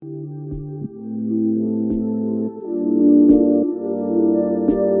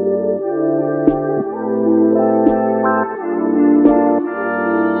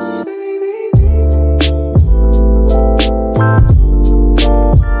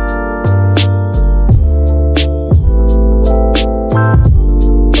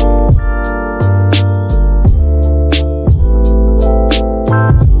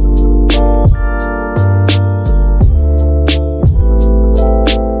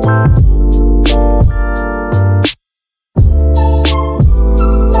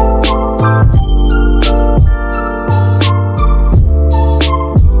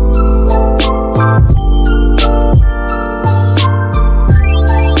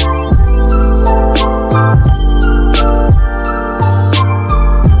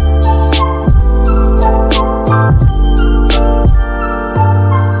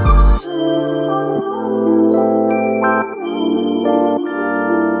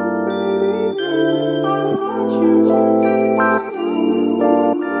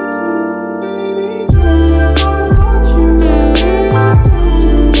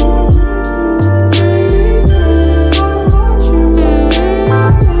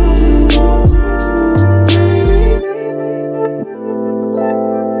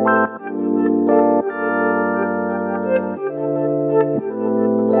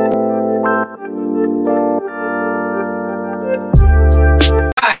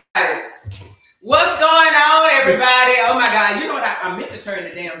What's going on, everybody? Oh my God! You know what? I meant to turn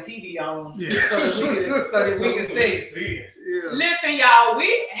the damn TV on so that we can see. Yeah. Listen, y'all.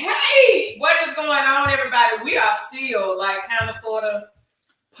 Hey, what is going on, everybody? We are still kind of sort of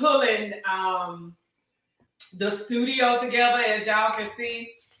pulling the studio together, as y'all can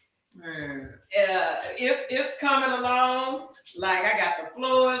see. Man, it's coming along. I got the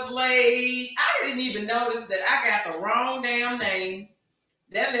floors laid. I didn't even notice that I got the wrong damn name.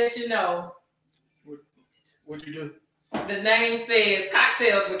 That lets you know. What'd you do? The name says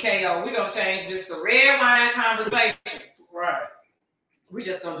Cocktails with KO. We're going to change this to Red Wine Conversations. Right. We're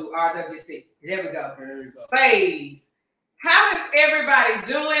just going to do RWC. There we go. There you go. Save. How is everybody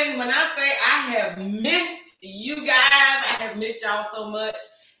doing? When I say I have missed you guys, I have missed y'all so much,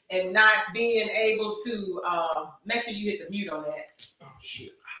 and not being able to, make sure you hit the mute on that. Oh, shit.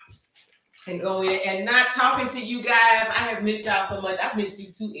 And go in and not talking to you guys. I have missed y'all so much. I've missed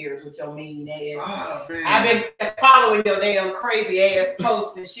you too, Eric, with your mean ass. Oh, man. I've been following your damn crazy ass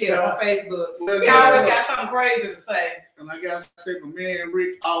posts and shit on Facebook. You always got something crazy to say. And I got to say, my man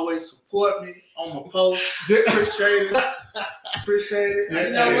Rick always support me on my posts. Appreciate it. Appreciate it.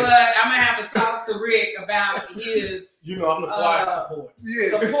 You know what? I'm going to have to talk to Rick about his... You know I'm the quiet support.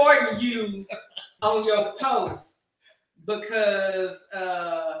 Yeah. Supporting you on your posts because...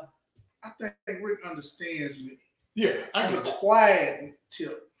 I think Rick understands me. Yeah, I'm a quiet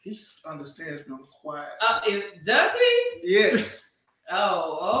tip. He understands me on the quiet. Does he? Yes.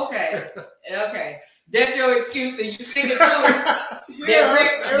 Oh, okay. Okay. That's your excuse and you stick it to it?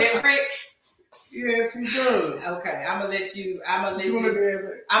 Yeah. Rick? Yes, he does. Okay, I'm gonna let you have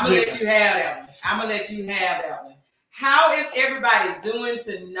that one. How is everybody doing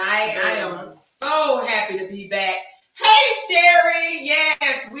tonight? I am so happy to be back. Hey, Sherry.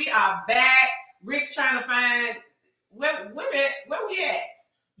 Yes, we are back. Rick's trying to find where we at?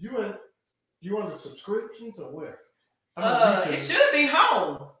 You on the subscriptions or where? It should be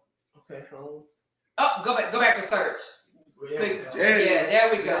home. Okay, home. Oh, go back to search. There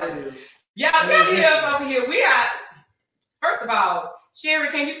we go. Y'all can hear us over here. We are. First of all, Sherry,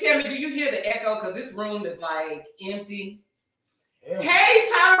 can you tell me? Do you hear the echo? Because this room is empty. Yeah.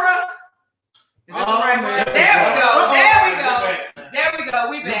 Hey, Tyra. Is that the right one? There we go.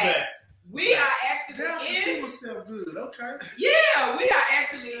 We back. We are actually in. Myself good. Okay. Yeah, we are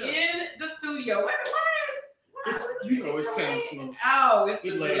actually in the studio. It's kind of slow. Oh, it's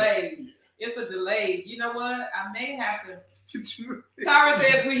delayed. It's a delay. You know what? I may have to. Tyra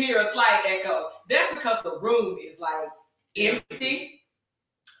says we hear a slight echo. That's because the room is empty.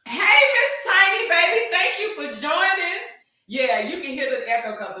 Hey, Miss Tiny Baby, thank you for joining. Yeah, you can hear the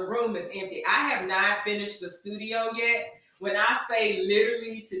echo because the room is empty. I have not finished the studio yet. When I say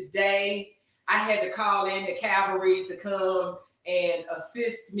literally today, I had to call in the cavalry to come and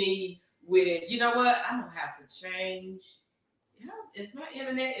assist me with, you know what? I'm going to have to change. Is my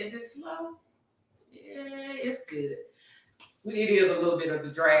internet, is it slow? Yeah, it's good. It is a little bit of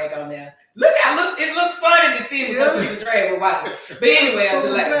the drag on there. It looks funny to see the drag. But anyway, I'll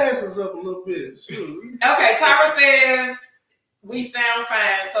put the glasses up a little bit. Okay, Tyra says we sound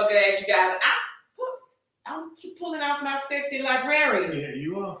fine. So glad you guys. I'm keep pulling off my sexy librarian. Yeah,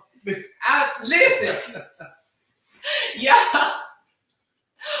 you are. Listen, y'all.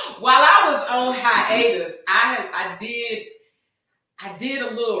 While I was on hiatus, I did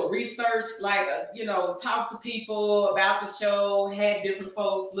a little research, talk to people about the show, had different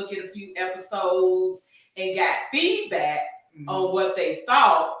folks look at a few episodes, and got feedback on what they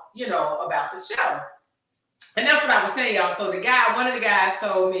thought, about the show. And that's what I was saying, y'all. So one of the guys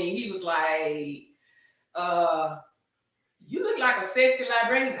told me, he was like, you look like a sexy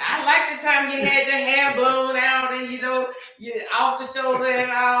librarian. I like the time you had your hair blown out and, you're off the shoulder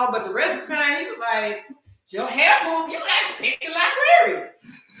and all. But the rest of the time, he was like, your hair blown, you like a sexy librarian.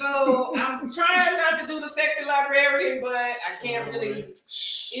 So I'm trying not to do the sexy librarian, but I can't really.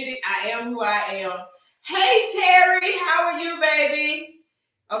 I am who I am. Hey, Terry, how are you, baby?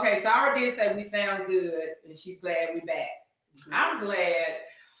 Okay, Tara did say we sound good, and she's glad we're back. I'm glad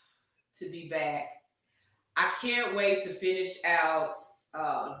to be back. I can't wait to finish out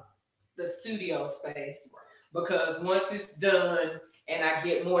the studio space because once it's done and I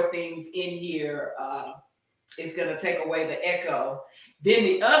get more things in here, it's going to take away the echo. Then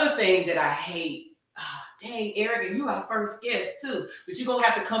the other thing that I hate, dang, Erica, you our first guest too, but you're going to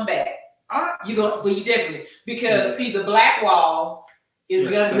have to come back. You definitely, because see, the black wall is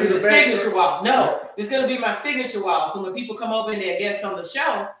going to be the signature wall. No, it's going to be my signature wall. So when people come over and they're guests on the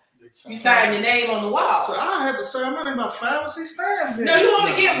show, you sign your name on the wall. So I had to sign my name about 5 or 6 times. No, you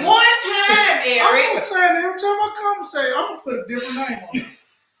only get one time, Eric. I'm going to sign every time I come and say, I'm going to put a different name on it.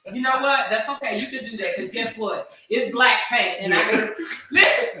 You know what? That's okay. You can do that because guess what? It's black paint. And I can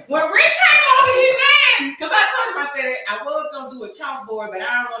listen, when Rick came over here, because I told him, I said, I was going to do a chalkboard, but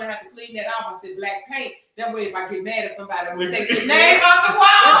I don't want to have to clean that off. I said, black paint. That way, if I get mad at somebody, I'm going to take the name off the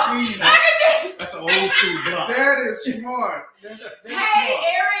wall. That's an old school block. That is smart. That's hey, smart.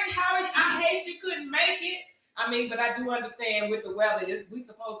 Aaron, how are you? I hate you couldn't make it. I mean, but I do understand with the weather, we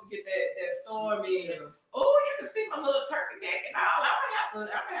supposed to get that storm in. Oh, you can see my little turkey neck and all. I'm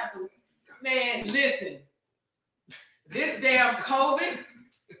gonna have to. Man, listen. This damn COVID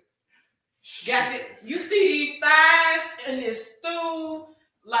got it. You see these thighs and this stool,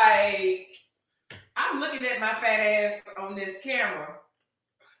 like I'm looking at my fat ass on this camera.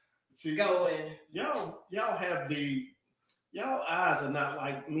 See, going. Y'all have y'all eyes are not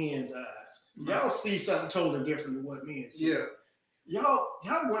like men's eyes. Y'all see something totally different than what men see. Yeah. Y'all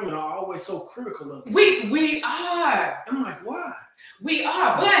women are always so critical of us. We are. I'm like, why? We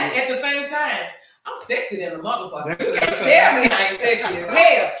are, but at the same time, I'm sexy than a motherfucker. That's- You can't tell me I ain't sexy as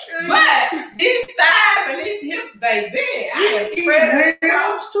hell. But these thighs and these hips, baby, I am Eat spread.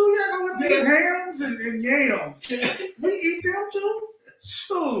 hams too. Y'all know what eat hams and yams. We eat them too.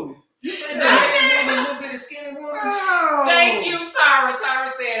 Sure. You think that man a little bit of skinny woman? Oh. Thank you, Tara.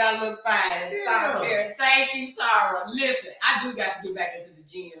 Tara said I look fine. Stop Yeah. there. Thank you, Tara. Listen, I do got to get back into the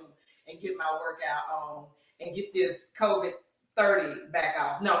gym and get my workout on and get this COVID 30 back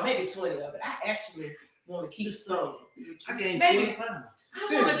off. No, maybe 20 of it. I actually want to keep Just some. I gained Maybe. 20 pounds.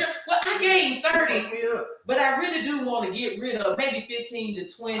 I want to. Well, I gained 30, Fuck me up. but I really do want to get rid of maybe 15 to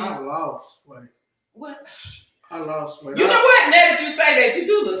 20. I lost weight. What? I lost weight. You know what? Now that you say that, you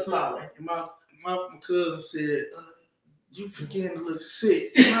do look smaller. My cousin said, you beginning to look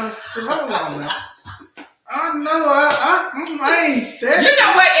sick. And I said, hold on now. I know I ain't that. You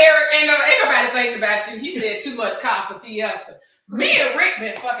know what, Eric? Ain't nobody thinking about you. He said too much Casa Fiesta. Me and Rick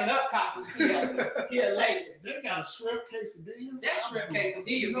been fucking up Casa Fiesta here lately. They got a shrimp quesadilla. That shrimp quesadilla.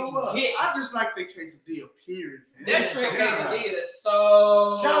 You know what? Hit. I just like the quesadilla, period. That shrimp quesadilla is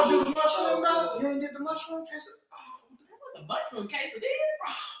so. Y'all do the mushroom so though? good. You ain't did the mushroom quesadilla? That was a mushroom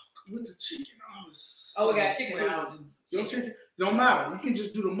quesadilla. With the chicken. Oh, we got chicken. I Cool. don't do Your chicken. chicken? Don't matter. You can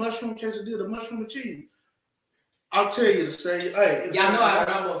just do the mushroom quesadilla, the mushroom and cheese. I'll tell you to say, hey. Y'all know I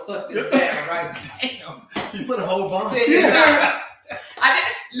don't want to fuck this down, right? Damn. You put a whole bomb. Said this Yeah.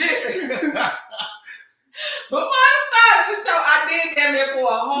 I did, listen. Before I started the show, I did damn near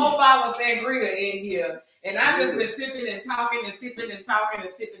pour a whole bottle of sangria in here. And I just been sipping and talking and sipping and talking and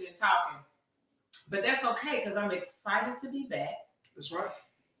sipping and talking. But that's okay because I'm excited to be back. That's right.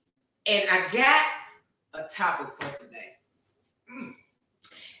 And I got a topic for today.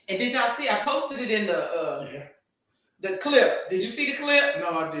 And did y'all see? I posted it in the clip. Did you see the clip? No,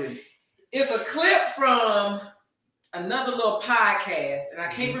 I didn't. It's a clip from another little podcast, and I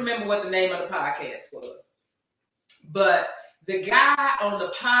can't remember what the name of the podcast was. But the guy on the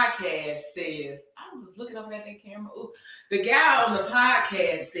podcast says, I was looking over at that camera. Ooh. The guy on the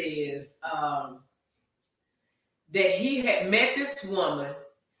podcast says that he had met this woman,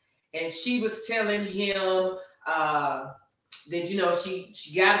 and she was telling him that, you know, she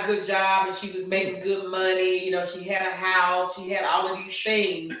got a good job and she was making good money. You know, she had a house, she had all of these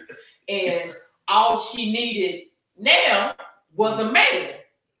things, and all she needed now was a man.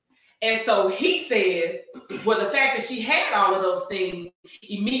 And so he says, well, the fact that she had all of those things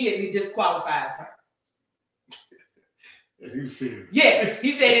immediately disqualifies her. Are you serious? Yes,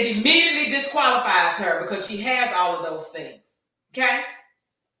 he said it immediately disqualifies her because she has all of those things. Okay?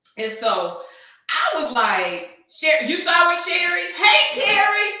 And so I was like, Sherry, you saw it, Sherry? Hey,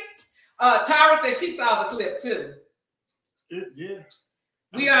 Terry. Tara said she saw the clip too. Yeah.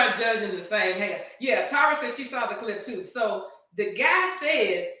 We aren't judging the same hand. Yeah, Tara said she saw the clip too. So the guy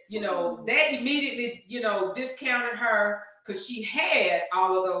says, you know, that immediately, you know, discounted her because she had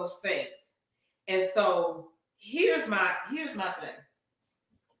all of those things. And so here's my thing.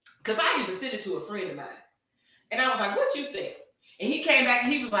 Because I even sent it to a friend of mine. And I was like, what you think? And he came back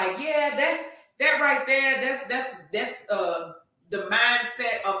and he was like, yeah, that right there, that's the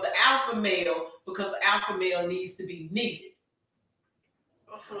mindset of the alpha male, because the alpha male needs to be needed.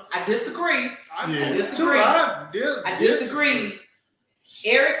 I disagree. I disagree.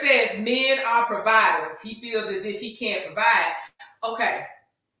 Eric says men are providers. He feels as if he can't provide. Okay.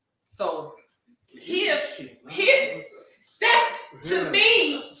 So that's to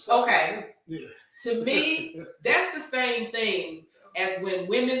me, okay. Yeah. To me, that's the same thing as when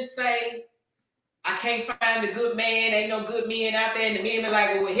women say, I can't find a good man, ain't no good men out there, and the men be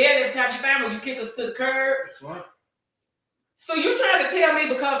like, well, hell, every time you find one, you kick us to the curb. That's right. So you trying to tell me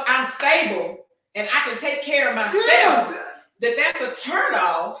because I'm stable and I can take care of myself that's a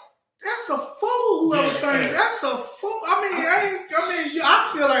turnoff. That's a fool. Whoever thinks that's a fool. I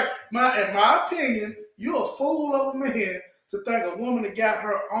feel like in my opinion, you're a fool of a man to think a woman that got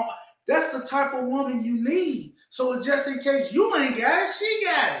her own. That's the type of woman you need. So just in case you ain't got it, she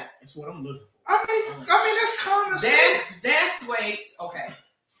got it. That's what I'm looking for. I mean, that's common sense. That's the way. Okay.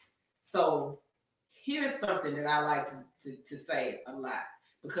 So here's something that I like to say a lot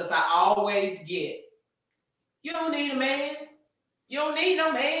because I always get, you don't need a man. You don't need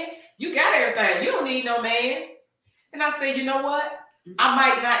no man. You got everything. You don't need no man. And I say, you know what? I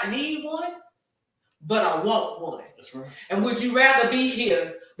might not need one, but I want one. That's right. And would you rather be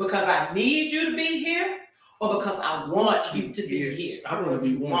here because I need you to be here or because I want you to be here? I'd rather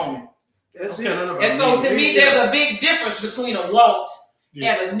be wanted. That's Okay, it. And so to me, there's a big difference between a want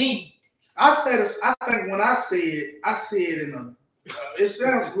and a need. I say this. I think when I say it in a. It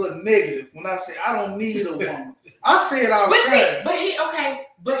sounds a little negative when I say I don't need a woman. I say it all the time.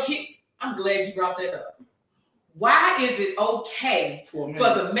 But I'm glad you brought that up. Why is it okay for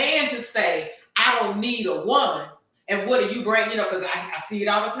the man to say, I don't need a woman? And what do you bring? Because I see it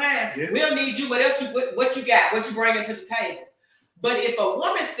all the time. Yeah. We don't need you. What else what you got? What you bringing to the table? But if a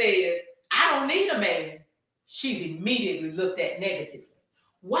woman says, I don't need a man, she's immediately looked at negatively.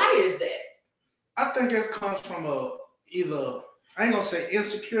 Why is that? I think that comes from either, I ain't gonna say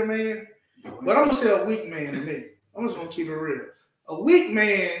insecure man, but I'm gonna say a weak man to me. I'm just gonna keep it real. A weak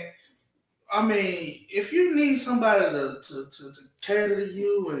man, I mean, if you need somebody to cater to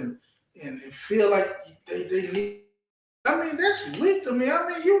you and feel like they need, I mean, that's weak to me. I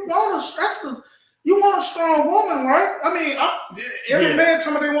mean, you want a strong woman, right? I mean, every man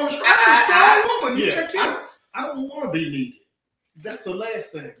tell me they want a strong woman. You take care. I don't want to be needed. That's the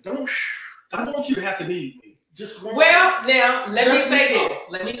last thing. I don't want you to have to need me. Just want now let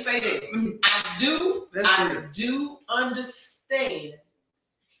me say this. I do understand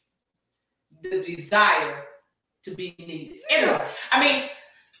the desire to be needed. Anyway, I mean,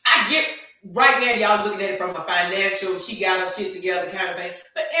 I get right now y'all looking at it from a financial, she got her shit together kind of thing,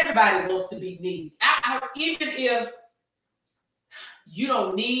 but everybody wants to be needed. Even if you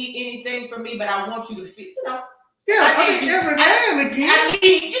don't need anything from me, but I want you to feel, Yeah, I mean, every man again. I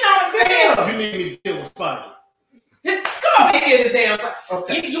need, you know what I'm saying? You need me to kill a spider. Come on, kill this damn spider.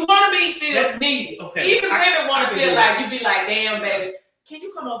 Okay. You want to be feel needed. Okay. Even women want to feel like, you be like, damn, baby, can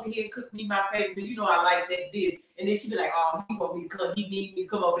you come over here and cook me my favorite? But you know I like that dish. And then she be like, oh, he want me to come. He need me to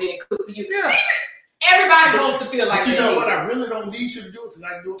come over there and cook for you. Yeah. Everybody wants to feel like that. You know what? I really don't need you to do it because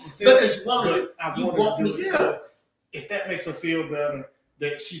I can do it myself. Because you want it. You want me to. So if that makes her feel better,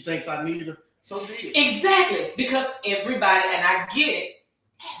 that she thinks I need her, so be it. Exactly. Because everybody, and I get it,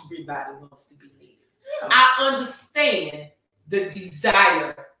 everybody wants to be needed. Yeah. I understand the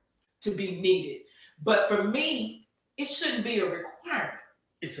desire to be needed. But for me, it shouldn't be a requirement.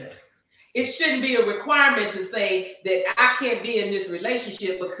 Exactly. It shouldn't be a requirement to say that I can't be in this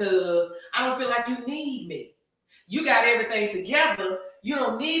relationship because I don't feel like you need me. You got everything together. You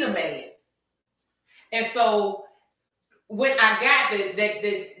don't need a man. And so when I got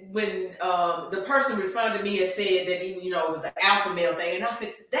when the person responded to me and said that it was an alpha male thing, and I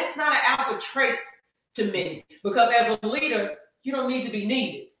said that's not an alpha trait to me, because as a leader, you don't need to be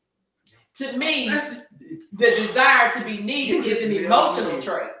needed. To me, the desire to be needed is an emotional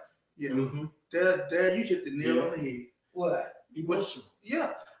trait. Yeah, Dad, you hit the nail on the head. What? Emotional.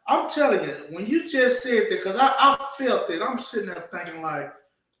 Yeah, I'm telling you, when you just said that, because I felt it, I'm sitting there thinking like,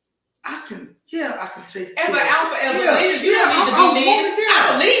 I can take as an alpha, as a leader, you don't need to be needed.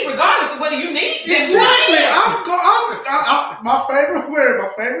 I'm a lead regardless of whether you need me. Exactly. My favorite word, my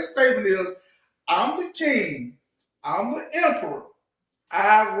favorite statement is, I'm the king. I'm the emperor.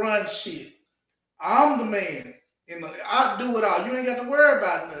 I run shit. I'm the man. I do it all. You ain't got to worry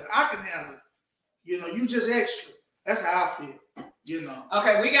about nothing. I can handle it. You just extra. That's how I feel.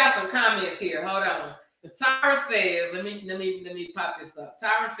 Okay, we got some comments here. Hold on. Tyra says, let me pop this up.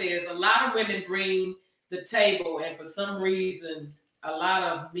 Tyra says, a lot of women bring the table, and for some reason, a lot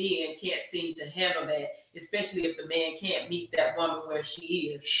of men can't seem to handle that, especially if the man can't meet that woman where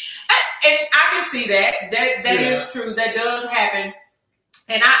she is. And I can see that. That is true. That does happen.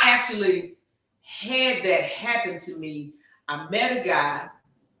 And I actually had that happen to me. I met a guy.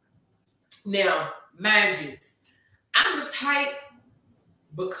 Now, mind you, I'm the type,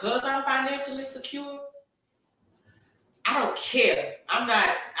 because I'm financially secure, I don't care. I'm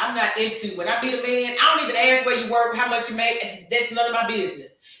not into, when I meet a man, I don't even ask where you work, how much you make. That's none of my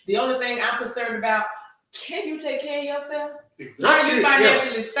business. The only thing I'm concerned about, can you take care of yourself? Exactly. Are you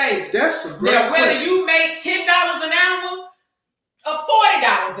financially stable? That's a great now, whether question. you make $10 an hour or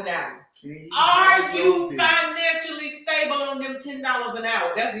 $40 an hour, Are you financially stable on them $10 an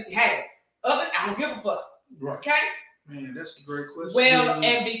hour? That's it. Hey, I don't give a fuck. Right. Okay? Man, that's a great question. Well,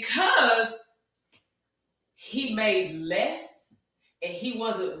 and because he made less and he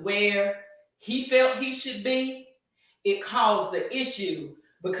wasn't where he felt he should be, it caused the issue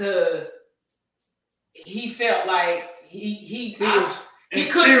because he felt like he was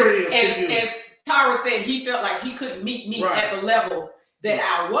couldn't, as Tara said, he felt like he couldn't meet me at the level that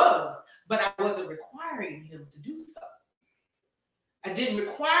I was, but I wasn't requiring him to do so. I didn't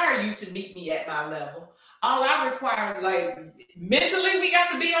require you to meet me at my level. All I required, like mentally, we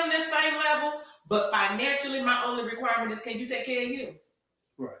got to be on this same level, but financially, my only requirement is, can you take care of you?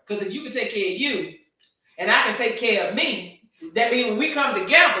 Right. Because if you can take care of you, and I can take care of me, that means when we come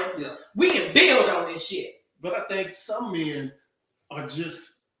together, we can build on this shit. But I think some men are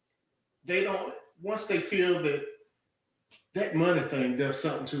just, they don't, once they feel that money thing does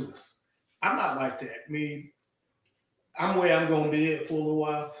something to us. I'm not like that. I mean, I'm where I'm going to be at for a little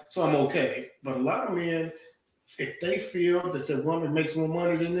while, so I'm okay. But a lot of men, if they feel that the woman makes more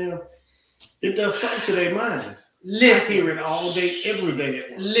money than them, it does something to their minds. Listen. I hear it all day, every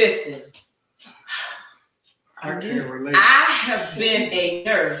day. Listen. I can't relate. I have been a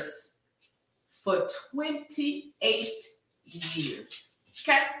nurse for 28 years.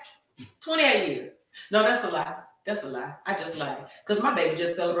 Okay? 28 years. No, that's a lie. That's a lie. I just lied. Because my baby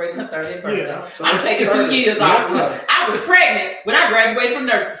just celebrated her 30th birthday. Yeah, so I'm taking 2 years off. I was pregnant when I graduated from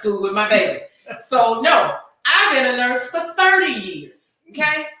nursing school with my baby. So, no, I've been a nurse for 30 years.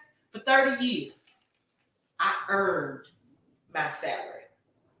 Okay? For 30 years. I earned my salary.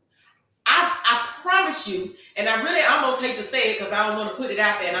 I promise you, and I really almost hate to say it because I don't want to put it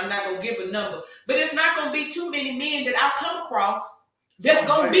out there and I'm not going to give a number, but it's not going to be too many men that I'll come across that's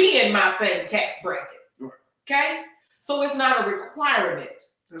going to be in my same tax bracket. Okay? So it's not a requirement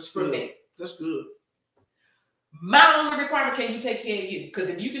for me. That's good. My only requirement, can you take care of you? Because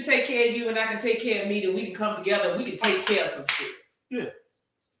if you can take care of you and I can take care of me, then we can come together and we can take care of some shit. Yeah.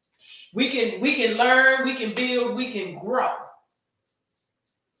 We can learn, we can build, we can grow.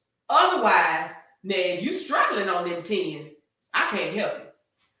 Otherwise, now if you struggling on them 10, I can't help you.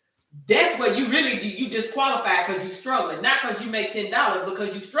 That's what you really do. You disqualify because you're struggling, not because you make $10,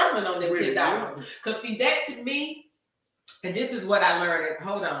 because you're struggling on them $10. Because see, that to me, and this is what I learned.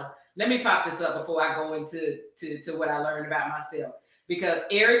 Hold on, let me pop this up before I go into what I learned about myself. Because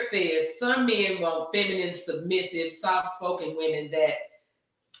Eric says some men want feminine, submissive, soft-spoken women that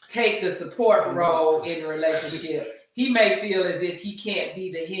take the support role in a relationship. He may feel as if he can't be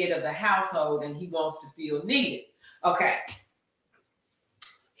the head of the household and he wants to feel needed. Okay.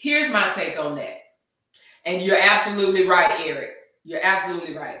 Here's my take on that. And you're absolutely right, Eric. You're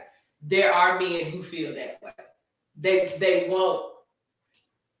absolutely right. There are men who feel that way. They won't.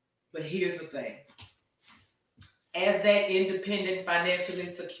 But here's the thing. As that independent,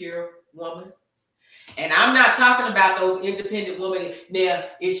 financially secure woman, and I'm not talking about those independent women. Now,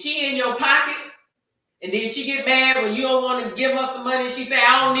 if she in your pocket, and then she get mad when you don't want to give her some money, and she say,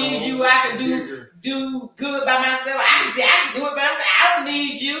 I don't need you, I can do good by myself. I can do it by myself. I don't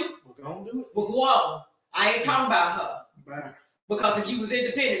need you. Well, do it. Well, go on. I ain't talking about her. Right. Because if you was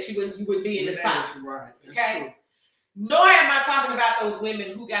independent, you wouldn't be in this spot. Right. That's okay? True. Nor am I talking about those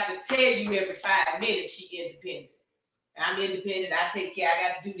women who got to tell you every 5 minutes she independent. I'm independent, I take care, I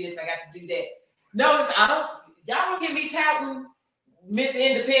got to do this, I got to do that. Notice, y'all don't hear me touting Miss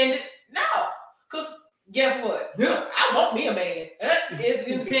Independent. No. Because guess what? I want me a man. It's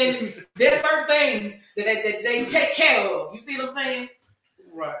independent. There's certain things that they take care of. You see what I'm saying?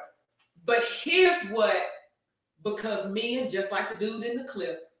 Right. But here's what, because men, just like the dude in the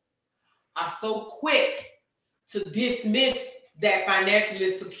clip, are so quick to dismiss that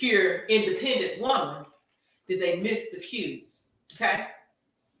financially secure, independent woman that they miss the cues. Okay?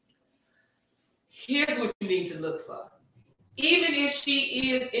 Here's what you need to look for. Even if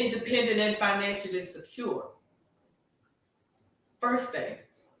she is independent and financially secure, first thing,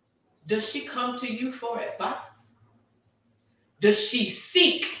 does she come to you for advice? Does she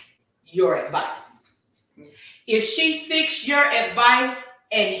seek your advice? If she seeks your advice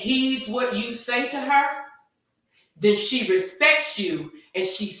and heeds what you say to her, then she respects you and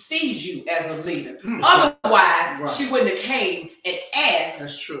she sees you as a leader. Otherwise, she wouldn't have came and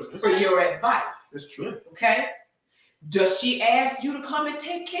asked for your advice. That's true. Okay? Does she ask you to come and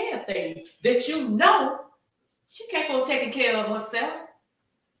take care of things that you know she capable of taking care of herself?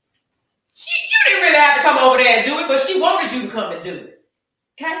 You didn't really have to come over there and do it, but she wanted you to come and do it.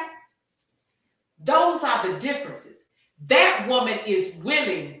 Okay? Those are the differences. That woman is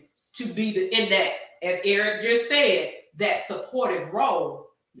willing to be in that, as Eric just said, that supportive role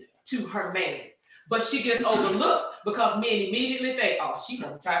to her man. But she gets overlooked because men immediately think, oh, she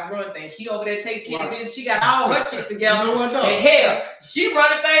gonna try to run things. She over there taking care of business. She got all her shit together. You know what, though? And hell, she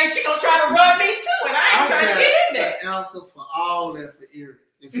running things. She gonna try to run me too, and I ain't trying to get in there. The answer for all that for Eric.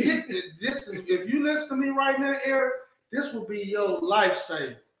 If you listen to me right now, Eric, this will be your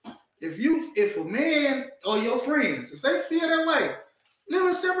lifesaver. If a man or your friends, if they feel that way, live in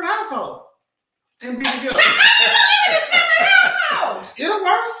a separate household and be together. It'll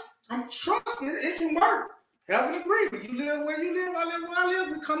work. Trust me, it can work. Have an agreement. You live where you live, I live where I live,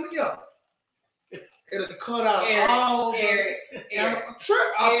 we come together. It'll cut out all Eric. I'm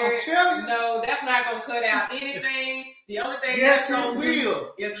telling you. No, that's not gonna cut out anything. The only thing yes, that's gonna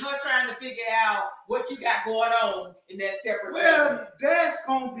will. Is her trying to figure out what you got going on in that separate family. That's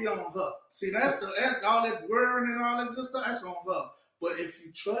gonna be on her. See, that's all that worrying and all that good stuff, that's on her. But if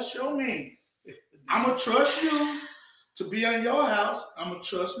you trust your man, I'm gonna trust you to be in your house. I'm gonna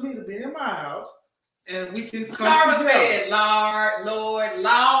trust me to be in my house, and we can come Tara together. Said, Lord.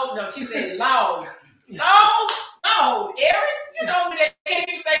 No, she said, Lord. No, Eric. You know when they can't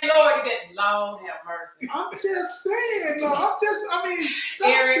even say Lord, you get Lord have mercy. I'm just saying, no. Stuff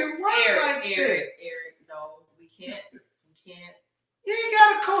Eric, can work like that. Eric, no, we can't. You ain't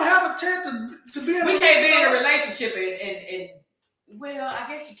gotta cohabitate to be in. We can't be in a relationship and. Well, I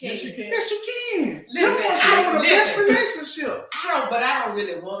guess you can. Yes, you can. Yes, you can. Listen, the best relationship. But I don't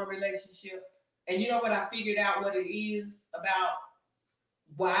really want a relationship. And you know what? I figured out what it is about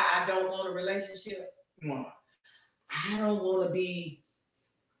why I don't want a relationship. Why? I don't want to be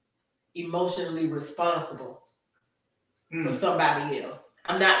emotionally responsible for somebody else.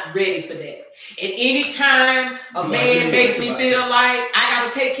 I'm not ready for that. And anytime a man makes me feel like I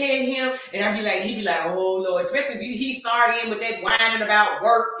gotta take care of him, and he'd be like, oh Lord, especially if he started in with that whining about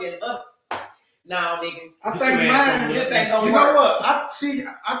work and nah, nigga. I think mine just ain't gonna work. You know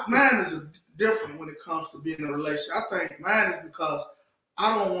what? Mine is different when it comes to being in a relationship. I think mine is because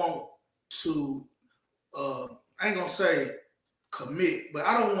I don't want to I ain't gonna say commit, but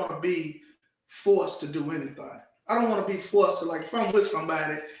I don't want to be forced to do anything. I don't want to be forced to, like, if I'm with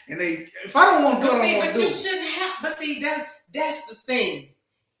somebody and if I don't want to do it, I don't want to do it. But you shouldn't have. But see, that's the thing.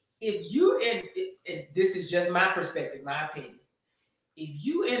 If you and this is just my perspective, my opinion. If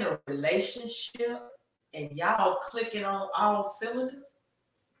you in a relationship and y'all clicking on all cylinders,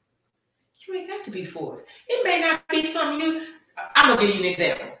 you ain't got to be forced. It may not be something I'm gonna give you an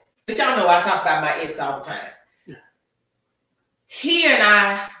example. But y'all know I talk about my ex all the time. Yeah. He and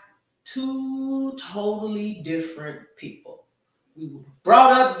I, two totally different people. We were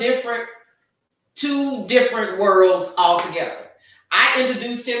brought up different, two different worlds altogether. I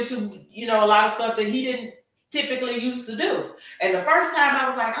introduced him to, a lot of stuff that he didn't typically used to do. And the first time I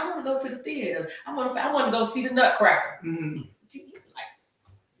was like, I want to go to the theater. I want to go see the Nutcracker. Mm-hmm.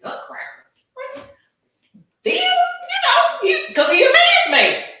 Like, Nutcracker? What? Theater? Because he's a man's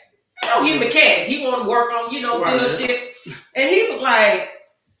man. He's a mechanic. He want to work on, doing shit. And he was like,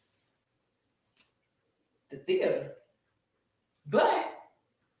 the theater. But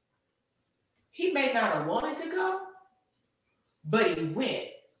he may not have wanted to go, but he went.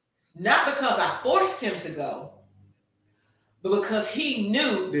 Not because I forced him to go, but because he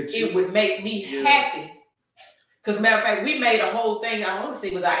knew it would make me happy. Because, matter of fact, we made a whole thing. I want to say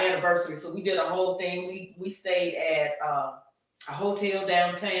it was our anniversary. So we did a whole thing. We stayed at a hotel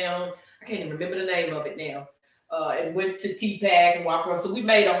downtown. I can't even remember the name of it now. And went to T-Pack and walked around. So we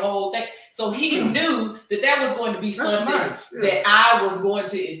made a whole thing. So he knew that was going to be something that I was going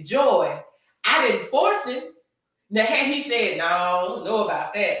to enjoy. I didn't force him. Now, had he said, no, I don't know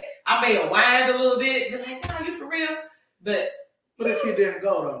about that, I may have whined a little bit. Be like, no, you for real? But if he didn't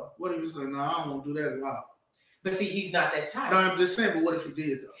go, though? What if he said, no, I don't want to do that at all? But see, he's not that type. No, I'm just saying, but what if he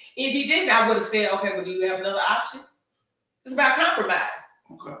did, though? If he didn't, I would have said, okay, well, do you have another option? It's about compromise.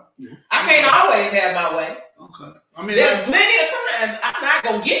 Okay. Yeah. I can't always have my way. Okay. There's plenty of times I'm not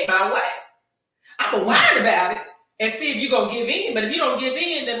going to get my way. I'm going to whine about it and see if you're going to give in. But if you don't give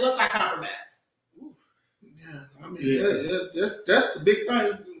in, then what's our compromise? Yeah, that's the big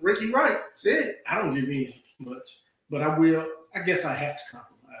thing. Ricky Wright said. I don't give in much, but I will. I guess I have to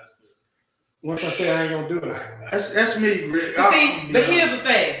compromise. But once I say I ain't gonna do it, that's me, Rick. But here's the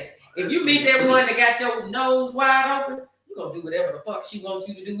thing: if you meet that one that got your nose wide open, you're gonna do whatever the fuck she wants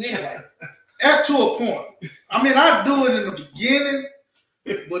you to do anyway. To a point. I do it in the beginning,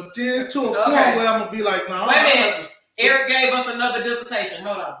 but then to a point where I'm gonna be like, no. Wait a minute. Eric gave us another dissertation.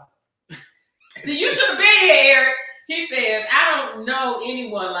 Hold on. See, you should have been here, Eric. He says, I don't know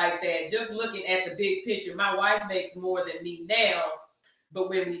anyone like that. Just looking at the big picture, my wife makes more than me now. But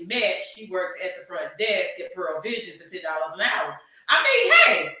when we met, she worked at the front desk at Pearl Vision for $10 an hour. I mean,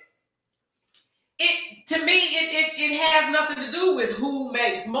 hey, To me, it has nothing to do with who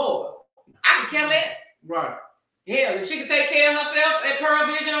makes more. I can care less. Right. Hell, if she can take care of herself at Pearl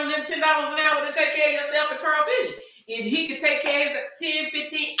Vision on them $10 an hour, then take care of yourself at Pearl Vision. If he can take care of his 10,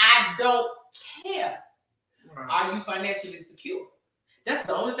 15, I don't care. Right. Are you financially secure? That's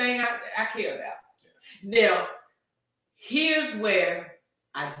the only thing I care about. Now, here's where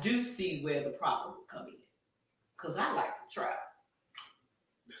I do see where the problem will come in. Because I like to travel.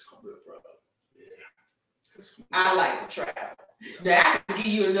 That's going to be a problem. Yeah. I like to travel. Now, I can give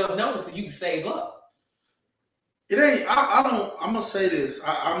you enough notice so you can save up. It ain't, I'm going to say this.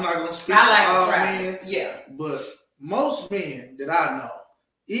 I'm not going to speak for all men. Yeah. But most men that I know,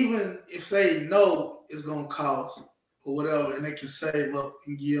 even if they know it's going to cost or whatever, and they can save up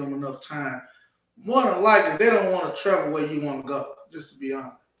and give them enough time, more than likely, they don't want to travel where you want to go, just to be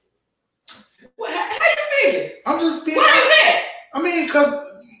honest. Well, how you figure? I'm just being. Why is that? I mean, because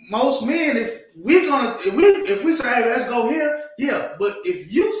most men, if we say, hey, let's go here, yeah. But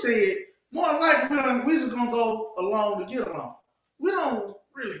if you say it, more than likely, we just gonna go along to get along. We don't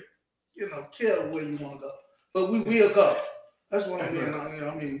really, care where you want to go, but we will go. That's what I'm being on.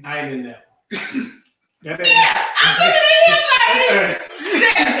 I mean, I ain't in that one. Yeah, I'm looking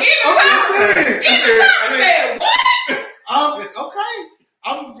at you like, okay.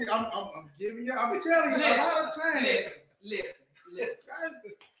 I'm giving you. I'm telling you a lot of times. Listen.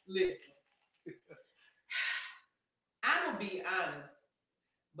 I'm gonna be honest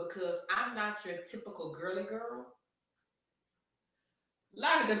because I'm not your typical girly girl. A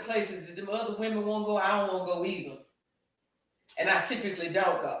lot of the places that the other women won't go, I don't want to go either, and I typically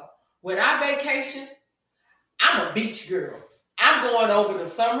don't go. When I vacation, I'm a beach girl. I'm going over to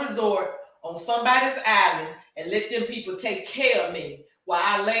some resort on somebody's island and let them people take care of me while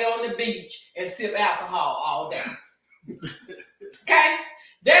I lay on the beach and sip alcohol all day. Okay?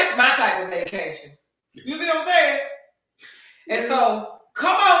 That's my type of vacation. You see what I'm saying? And so,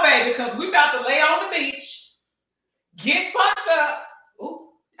 come on, baby, because we about to lay on the beach, get fucked up,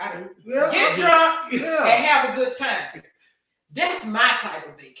 get drunk, and have a good time. That's my type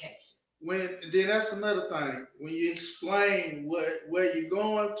of vacation. Then that's another thing. When you explain where you're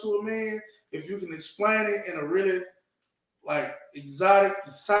going to a man, if you can explain it in a really exotic,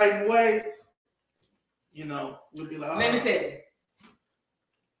 exciting way, we'll be like, Let me tell you.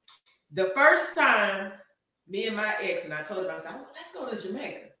 The first time me and my ex, and I told him, I said, let's go to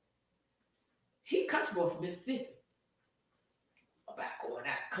Jamaica. He country boy from Mississippi. About going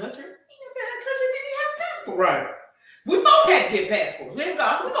out of country. He never been out of country, didn't he have a passport? Right. We both had to get passports. We're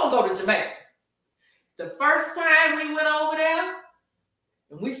going to go to Jamaica. The first time we went over there,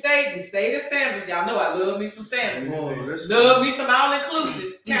 and we stayed at Sandals. Y'all know I love me some Sandals. Love me some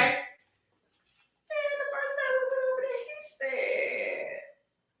all-inclusive, okay? And the first time we went over there, he said,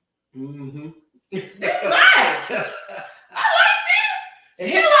 that's nice. I like this. And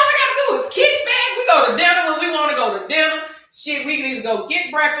hell, all I got to do is kick back. We go to dinner when we want to go to dinner. Shit, we can either go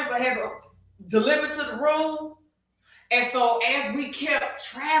get breakfast or have it delivered to the room. And so as we kept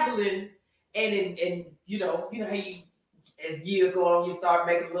traveling, and you know how you, as years go on, you start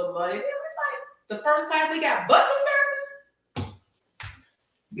making a little money. It was like the first time we got butler service.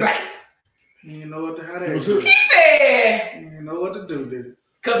 Right. You didn't know what to how that was. He said. You didn't know what to do, did it?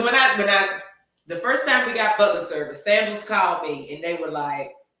 Because when I the first time we got butler service, Sandals called me and they were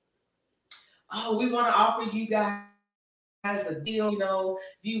like, "Oh, we want to offer you guys a deal. If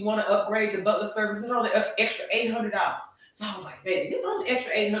you want to upgrade to butler service, it's only extra $800." So I was like, "Baby, this is only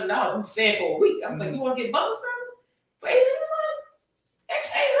extra $800. I'm staying for a week." I was like, "You want to get butler service? Baby, it's only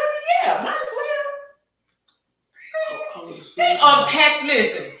extra $800. Yeah, might as well." They unpack.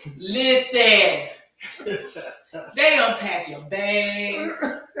 Listen. They unpack your bags.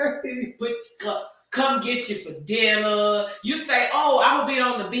 Come get you for dinner. You say, "Oh, I'm gonna be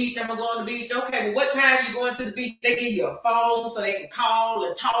on the beach. I'm gonna go on the beach." Okay, well, what time you going to the beach? They give you a phone so they can call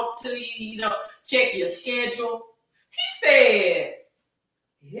and talk to you. Check your schedule. He said,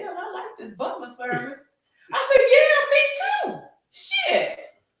 "Yeah, I like this butler service." I said, "Yeah, me too." Shit,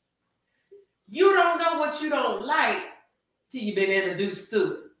 you don't know what you don't like till you've been introduced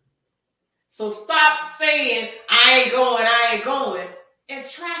to it. So stop saying, I ain't going, and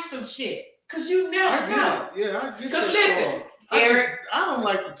try some shit. Because you never know. Yeah, I get it. Because listen, Eric. I don't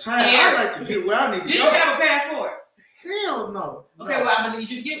like the time. I like to get where I need to go. Do you have a passport? Hell no. Okay, well, I'm going to need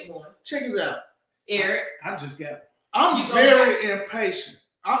you to get one. Check it out. Eric. I just got it. I'm very impatient.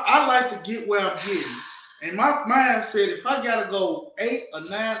 I like to get where I'm getting. And my mind said if I got to go 8 or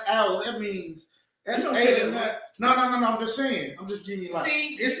 9 hours, that means that's 8 or 9. No. I'm just saying. I'm just giving you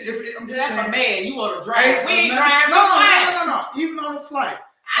See, I'm just that's saying, a man. You want to drive. We ain't driving. No. Even on the flight.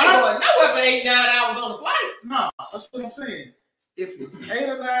 I ain't going nowhere for 8, 9 hours on the flight. No, that's what I'm saying. If it's 8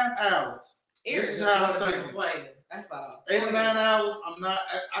 or 9 hours, this is how I'm thinking. That's all. 8 or 9 hours, I'm not.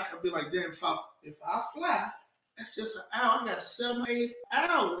 I could be like, damn, if I fly, that's just an hour. I got 7, 8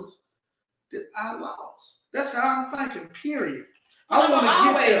 hours that I lost. That's how I'm thinking. Period. I want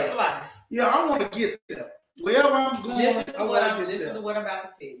to get there. Fly. Yeah, I want to get there. Wherever I'm going, listen to what I'm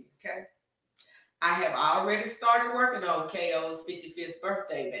about to tell you. Okay. I have already started working on KO's 55th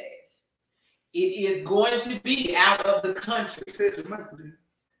birthday bash. It is going to be out of the country.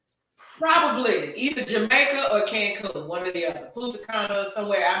 Probably either Jamaica or Cancun, one or the other. Punta Cana,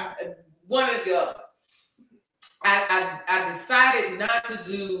 somewhere. One or the other. I decided not to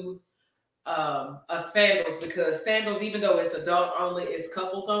do a sandals because sandals, even though it's adult only, it's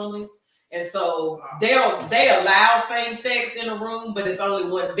couples only. And so they allow same sex in a room, but it's only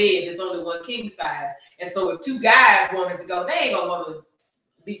one bed. It's only one king size. And so if 2 guys wanted to go, they ain't gonna want to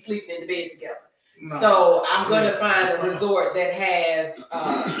be sleeping in the bed together. No. So I'm gonna find a resort that has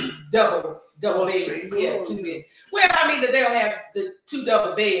double beds. Yeah, 2 beds. Well, I mean that they'll have the 2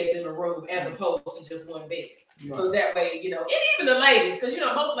 double beds in a room as opposed to just one bed. Right. So that way, and even the ladies, because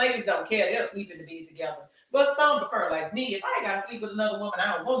most ladies don't care, they'll sleep in the bed together. But some prefer, like me, if I gotta sleep with another woman,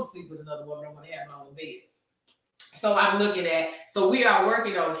 I don't want to sleep with another woman. I want to have my own bed. So I'm looking at, so we are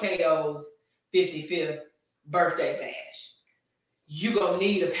working on KO's 55th birthday bash. You're gonna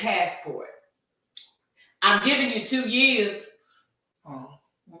need a passport. I'm giving you 2 years. Oh,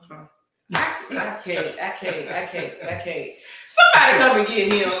 okay. I can't. Somebody come and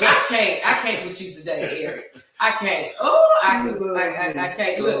get him. I can't with you today, Eric. I can't. Oh, I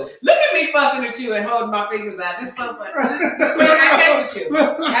can't. Look at me fussing at you and holding my fingers out. This is so funny. I can't with you.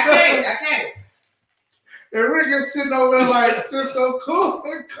 I can't. And Rick is sitting over there like, just so cool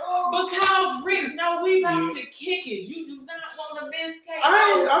and calm. Because Rick, no, we about to kick it. You do not want to miss cake.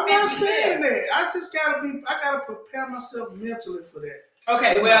 I'm not saying that. I just gotta prepare myself mentally for that.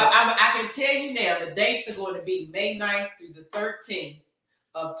 Okay, well, I can tell you now, the dates are going to be May 9th through the 13th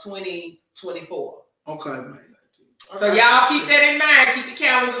of 2024. Okay, May 19th. So y'all keep that in mind. Keep the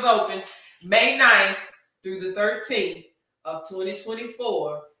calendars open. May 9th through the 13th of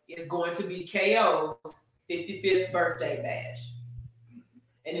 2024 is going to be KO's 55th birthday bash.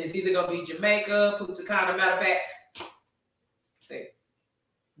 And it's either going to be Jamaica, Punta Cana. Matter of fact, see,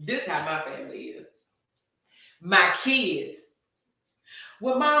 this is how my family is. My kids.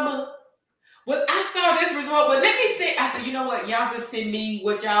 Well, Mama, I saw this result, but let me see. I said, you know what? Y'all just send me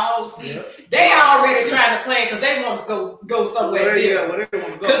what y'all see. Yep. They already trying to plan because they want to go somewhere. Well, they want to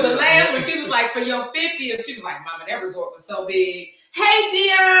go. Because the last one, she was like, for your 50th, she was like, Mama, that resort was so big. Hey,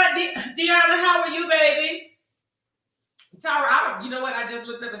 Deanna, how are you, baby? Tara, you know what? I just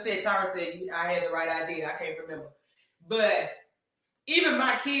looked up and said, Tara said, I had the right idea. I can't remember. But even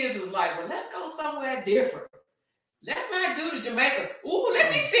my kids was like, well, let's go somewhere different. Let's not do the Jamaica. Ooh,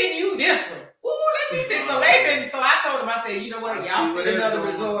 let me send you this one. Ooh, let me send. So I told them, I said, you know what? Y'all see another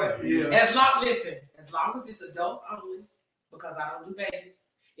resort. Yeah. As long as it's adults only, because I don't do babies.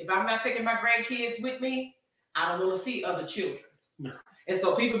 If I'm not taking my grandkids with me, I don't want to see other children. No. And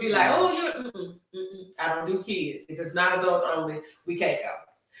so people be like, oh, I don't do kids. If it's not adults only, we can't go.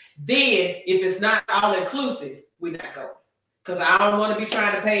 Then, if it's not all inclusive, we're not going. Because I don't want to be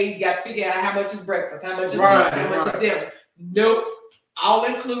trying to pay. You got to figure out how much is breakfast, how much is lunch, how much is dinner. Nope. All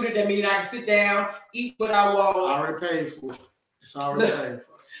included. That means I can sit down, eat what I want. I already paid for it. It's already paid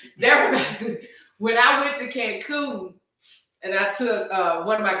for. When I went to Cancun, and I took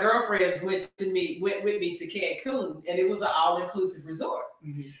one of my girlfriends went with me to Cancun, and it was an all-inclusive resort.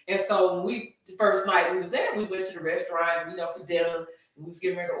 Mm-hmm. And so the first night we was there, we went to the restaurant, for dinner. And we was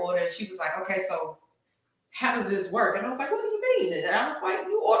getting ready to order, and she was like, "Okay, so how does this work?" And I was like, "What do you mean?" And I was like,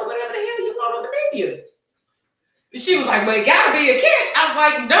 "You order whatever the hell you want on the menu." And she was like, "Well, it gotta be a catch." I was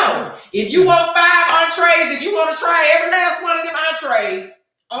like, "No. If you want 5 entrees, if you want to try every last one of them entrees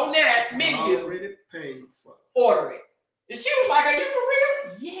on that menu, already paid for. Order it." And she was like, "Are you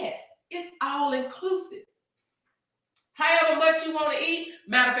for real?" Yes, it's all inclusive. However much you want to eat.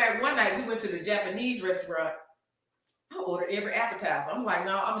 Matter of fact, one night we went to the Japanese restaurant. I ordered every appetizer. I'm like,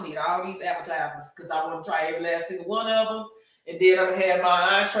 no, I'm gonna need all these appetizers because I want to try every last single one of them. And then I'm gonna have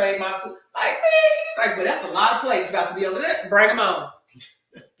my entree, my soup. Like, man, he's like, but that's a lot of plates about to be on that. Bring them on.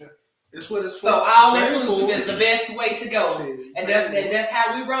 That's what it's for. So all inclusive is the best way to go. And that's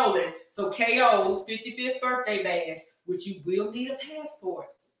how we rolling. So KO's 55th birthday bash, which you will need a passport.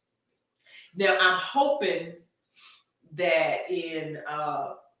 Now I'm hoping that in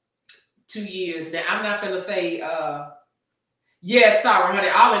 2 years. Now I'm not gonna say yes, sorry, honey.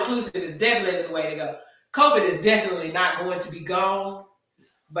 All inclusive is definitely the way to go. COVID is definitely not going to be gone,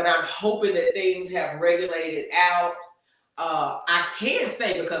 but I'm hoping that things have regulated out. I can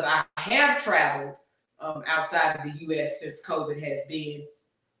say, because I have traveled outside of the U.S. since COVID has been,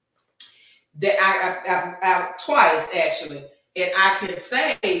 that I've twice actually, and I can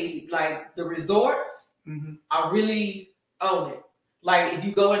say like the resorts are really on it. Like if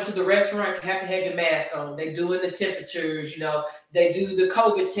you go into the restaurant, you have to have your mask on. They doing the temperatures, they do the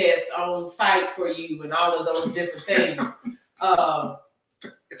COVID test on site for you and all of those different things.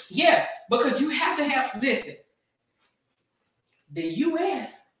 Yeah, because you have to listen, the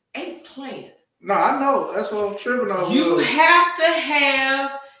U.S. ain't playing. No, I know. That's what I'm tripping on. You have to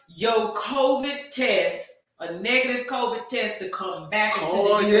have your COVID test, a negative COVID test, to come back into the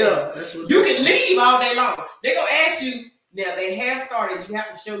US. Yeah. That's what you can leave all day long. They're going to ask you, now they have started, you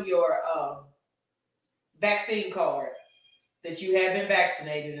have to show your vaccine card that you have been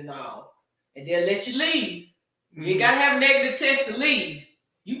vaccinated and all. And they'll let you leave. You ain't got to have a negative test to leave.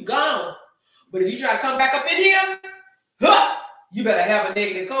 You gone. But if you try to come back up in here, you better have a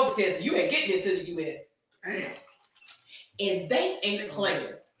negative COVID test, and you ain't getting into the U.S. Damn. And they ain't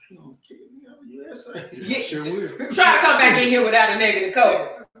playing. Yeah, sure will. Try to come back in here without a negative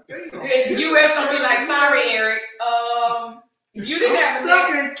COVID. The U.S. gonna be like, sorry, Eric. You didn't have stuck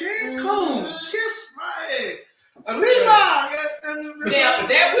in Cancun. Kiss my ass. Now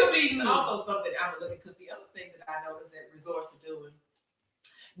there will be also something I'm looking, because the other thing that I noticed that resorts are doing.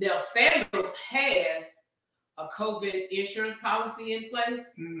 Now Sandals has a COVID insurance policy in place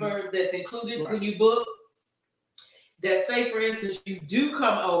that's included when you book. That say, for instance, you do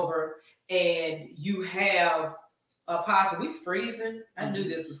come over and you have a positive. We freezing. I knew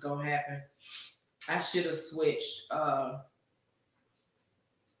this was gonna happen. I should have switched. The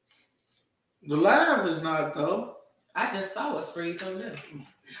live is not though. I just saw us freeze on there.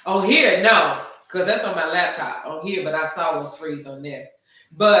 On here, no, because that's on my laptop. On here, but I saw us freeze on there.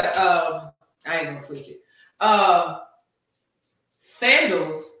 But I ain't gonna switch it.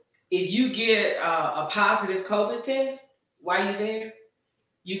 Sandals, if you get a positive COVID test while you're there,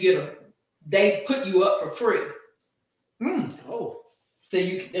 they put you up for free. Oh, So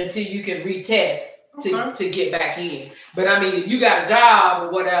until you can retest to get back in. But I mean, if you got a job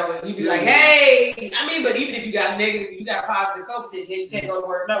or whatever, you be like, hey, but even if you got negative, you got a positive COVID test, you can't go to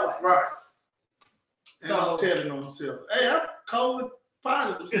work no way. Right. And So I'm telling on myself, hey, I'm COVID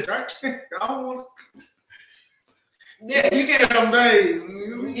positive. I don't want to. Yeah, you can. Some days.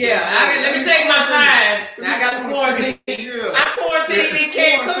 Let me take my time. I got the quarantine. Yeah. I'm quarantined in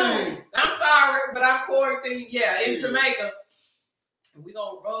Cancun. I'm sorry, but I'm quarantined. Yeah, in Jamaica. We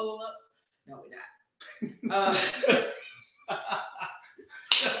gonna roll up. No, we're not.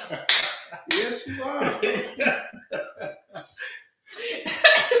 Yes, you are.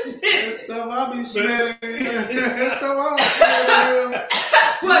 That stuff I be smelling. That stuff I smelling.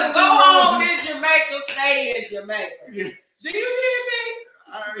 But go on in Jamaica, stay in Jamaica. Yeah. Do you hear me?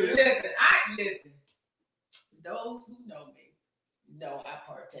 Listen. Those who know me know I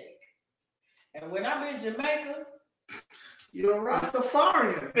partake. And when I'm in Jamaica, you're a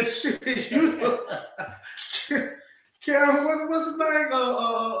Rastafarian. Karen, what's his name?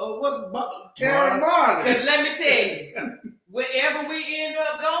 Karen Marley. Because let me tell you, wherever we end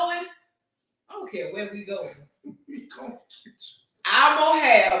up going, I don't care where we go. I'm gonna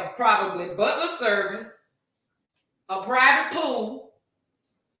have probably butler service, a private pool,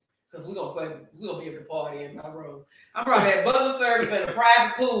 because we're gonna be able to party in my room. I'm probably have butler service and a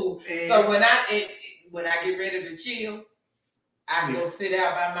private pool. So when I get ready to chill, I can go sit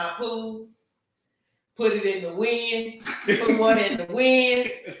out by my pool, put it in the wind, put one in the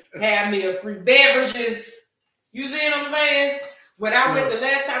wind, have me a free beverages. You see what I'm saying? When I went the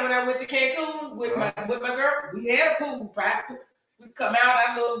last time when I went to Cancun with my girl, we had a pool, private pool. We come out,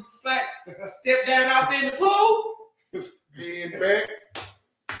 I little step down off in the pool, head back,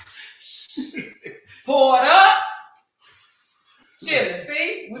 pour it up, chilling.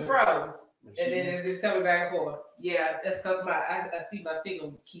 See, we froze, and then it's coming back and forth. Yeah, that's because I see my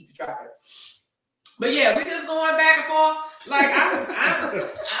signal keeps dropping. But yeah, we just going back and forth. Like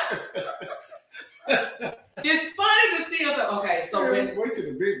it's funny to see us. Okay, so wait till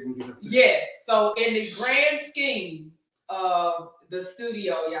the big movie. Yes, so in the grand scheme of the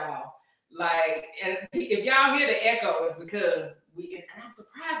studio, y'all, like, and if y'all hear the echo, it's because and I'm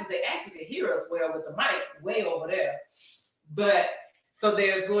surprised that they actually can hear us well with the mic way over there. But so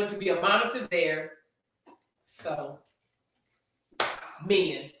there's going to be a monitor there. So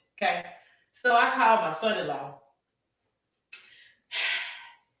men, okay. So I called my son-in-law.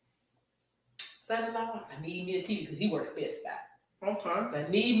 Son-in-law, I need me a TV because he worked at Best Buy. Okay. So I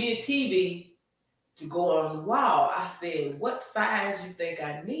need me a TV to go on the wall. I said, what size you think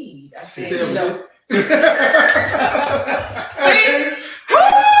I need? I said, 70. you know. See?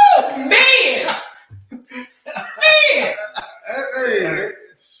 Woo! Man! Hey.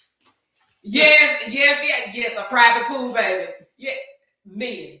 Yes, a private pool, baby. Yeah,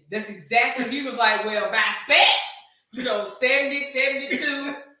 man, that's exactly. He was like, well, by specs, 70, 72.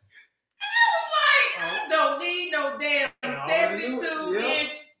 And I was like, I don't need no damn 72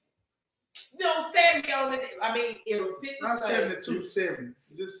 inch. 70 on it. I mean, it'll fit the Not space. 72, 70.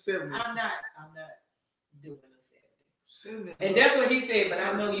 Just 70. I'm not doing a 70. And that's what he said, but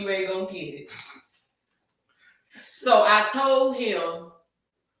I know you ain't gonna get it. So I told him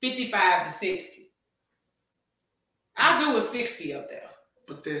 55 to 60. I'll do a 60 up there.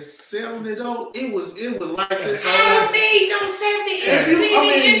 But that 70 though, it was like this. I don't need no 70 inch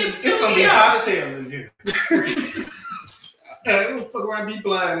TV in the studio. It's gonna be hot as hell in here. What the fuck I be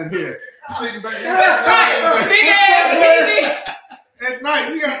blind in here? Sitting back there. Big ass TV. At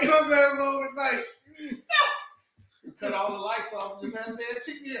night, we got sunglasses on at night. Cut all the lights off, just have that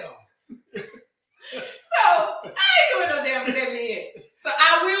TV on. So I ain't doing no damn 70 inch. So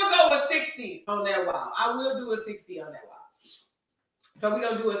I will go with 60 on that wall. I will do a 60 on that wall. So we're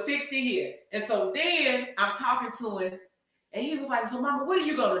gonna do a 60 here. And so then I'm talking to him, and he was like, so mama, what are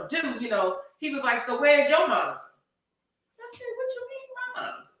you gonna do? He was like, so where's your monitor? I said, what you mean my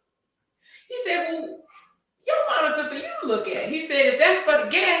monitor? He said, well, your monitor for you to look at. He said, if that's for the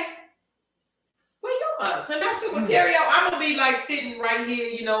guests, where your monitor? And I said, well, Terry, I'm gonna be like sitting right here,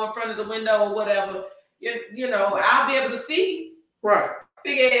 in front of the window or whatever. I'll be able to see. Right.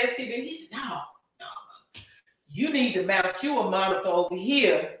 Big ass TV. He said, no. You need to mount you a monitor over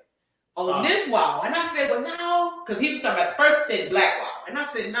here on this wall. And I said, well, no. Because he was talking about the first said black wall. And I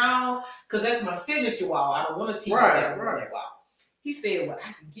said, no, because that's my signature wall. I don't want to teach that wall. He said, well,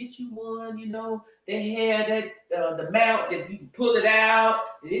 I can get you one, that had that, the mount that you can pull it out,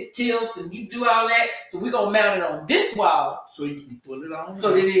 and it tilts, and you do all that. So we're going to mount it on this wall. So you can pull it on.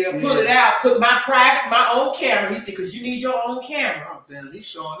 So then he'll pull it out, put my own camera. He said, because you need your own camera. Oh, damn, he's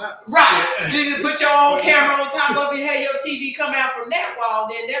showing up. Right. You can put your own camera on top of it, have your TV come out from that wall,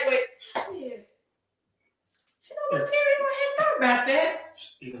 then that way. I said, what, Terry, I hadn't thought about that.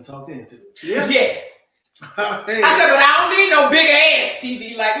 You can talk into it. Yeah. Yes. Hey. I said, but I don't need no big ass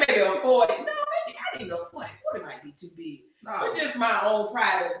TV, like maybe a 40. No, maybe I need no 40. 40 might be too big. No. But just my own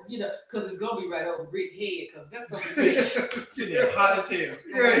private, because it's going to be right over Rick's head, because that's going to be Sitting there hot as hell.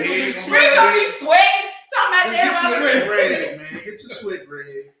 Yeah, Rick's going to be sweating. Talking about get damn your sweat ready, man. Get your sweat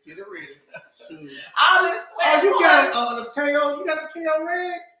ready. Get it ready. Shoot. all this sweat. Oh, you got the KO? You got the KO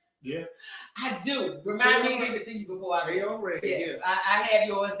red? Yeah. I do. Remind me to give it to you before I KO red, yes, yeah. I have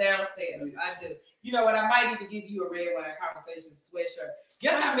yours downstairs. I do. You know what? I might even give you a Red Wine Conversation sweatshirt.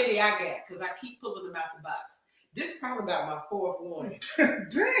 Guess how many I got? Because I keep pulling them out the box. This is probably about my fourth one.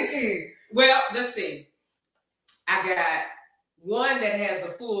 Dang. Well, let's see. I got one that has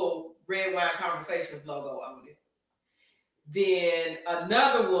a full Red Wine Conversations logo on it. Then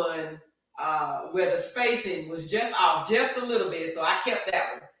another one where the spacing was just off just a little bit, so I kept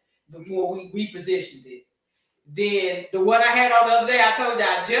that one before we repositioned it. Then the one I had on the other day, I told you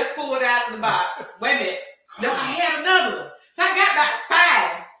I just pulled it out of the box. Wait a minute. No, I had another one. So I got about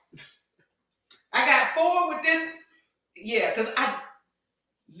 5. I got 4 with this. Yeah, because I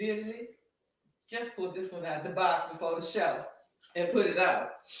literally just pulled this one out of the box before the show and put it out.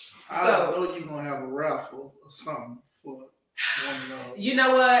 I know you're going to have a raffle or something for one of those. You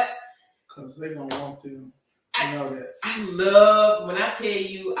know what? Because they're going to want to know that. I love, when I tell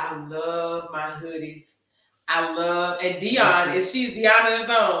you, I love my hoodies. I love, and Dion, if she's Dion is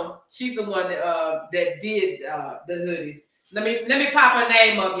on, she's the one that did the hoodies. Let me pop her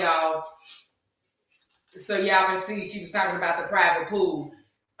name up, y'all, so y'all can see. She was talking about the private pool.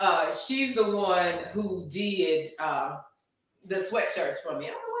 She's the one who did the sweatshirts for me.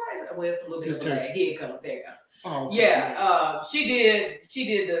 I don't know why. Well, it's a little bit of a lag. Here it comes. There it goes. Oh, okay. Yeah, she did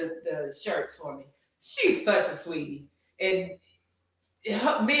the shirts for me. She's such a sweetie, and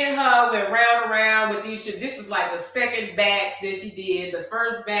me and her went round and round with these shirts. This is like the second batch that she did. The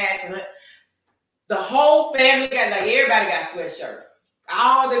first batch, the whole family got, like, everybody got sweatshirts.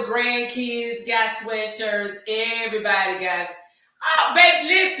 All the grandkids got sweatshirts. Everybody got. Oh, baby,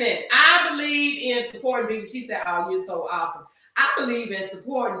 listen. I believe in supporting people. She said, "Oh, you're so awesome." I believe in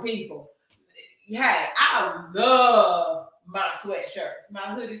supporting people. Hey, I love my sweatshirts, my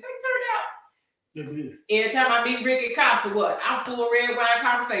hoodies. They turned out. Every time I meet Rick and Costa, what? I'm full of Red Wine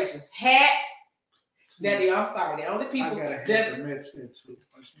Conversations. Hat. I'm sorry. The only people. I got a hat to match that too.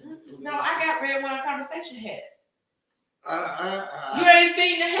 No, I got Red Wine Conversation hats. You ain't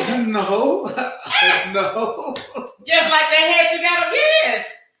seen the hat? No. Just like the hats you got on. Yes.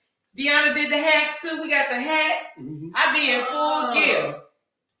 Deanna did the hats too. We got the hats. Mm-hmm. I be in full gear.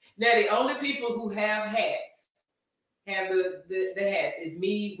 Now the only people who have hats, have the hats, is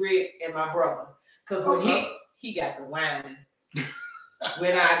me, Rick, and my brother. Because when he got the whining.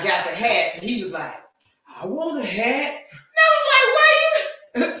 When I got the hats, and he was like, I want a hat. And I was like, why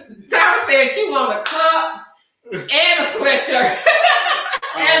you? Tara said she want a cup and a sweatshirt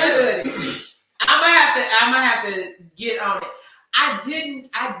and a hoodie. I'm gonna have to get on it. I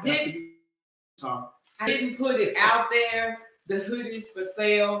didn't put it out there, the hoodies for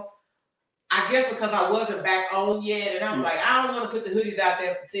sale. I guess because I wasn't back on yet, and I was like, I don't want to put the hoodies out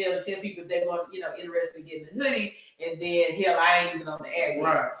there for sale and tell people they're going, interested in getting the hoodie, and then hell, I ain't even on the air yet.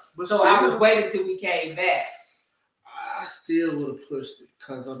 Right. But so I was waiting till we came back. I still would have pushed it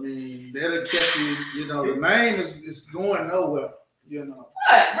because that'd have kept you. The name is going nowhere.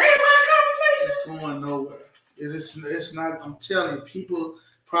 What? Red Wine Conversation? It's going nowhere. It's not. I'm telling you, people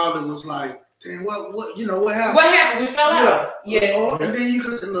probably was like, "Damn, what happened? What happened? We fell out. Yeah. And then you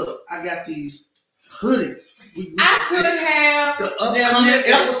can say, "Look, I got these hoodies. I could have the upcoming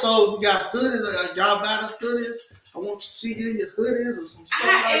episodes. We got hoodies. Y'all buy the hoodies. I want you to see it in your hoodies or some stuff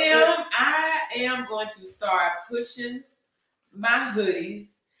that. I am going to start pushing my hoodies.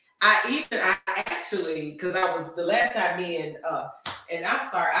 I actually, because I was the last time and I'm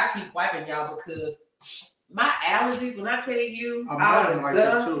sorry, I keep wiping y'all because my allergies, when I tell you all the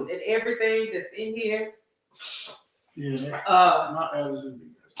dust and everything that's in here. Yeah. My allergies.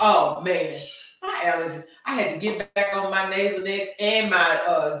 Oh man, my allergies. I had to get back on my Nasonex and my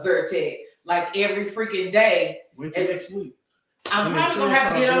Zyrtec like every freaking day. Wait till next week. I'm probably gonna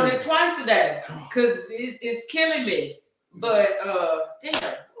have to get on it twice a day because it's killing me. But damn,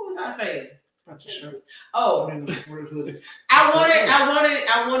 what was I saying? About your shirt. Oh, I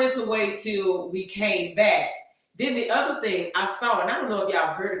wanted to wait till we came back. Then the other thing I saw, and I don't know if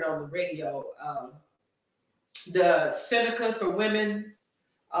y'all heard it on the radio, the Seneca for Women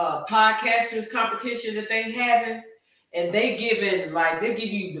podcasters competition that they having, and they give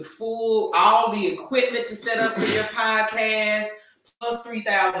you all the equipment to set up for your podcast plus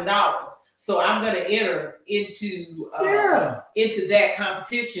 $3,000. So I'm gonna enter into that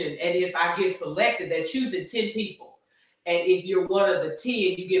competition, and if I get selected, they're choosing 10 people, and if you're one of the 10,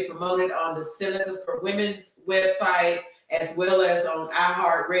 you get promoted on the Seneca for Women's website as well as on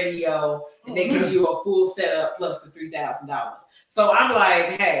iHeartRadio, and they give you a full setup plus the $3,000. So I'm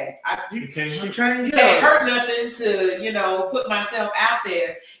like, hey, you can't hurt nothing to put myself out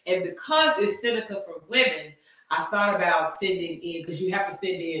there, and because it's Seneca for Women, I thought about sending in, because you have to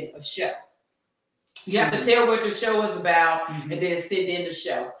send in a show. You have to tell what your show is about, and then send in the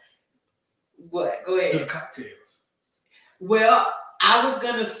show. What? Go ahead. The cocktails. Well, I was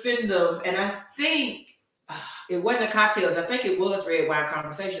going to send them, and I think it wasn't the cocktails. I think it was Red Wine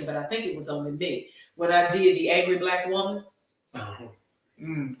Conversation, but I think it was only me. When I did the Angry Black Woman,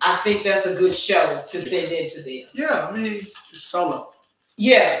 I think that's a good show to send in to them. Yeah, it's solo.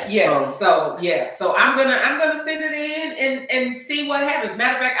 Yeah. So I'm gonna send it in and see what happens.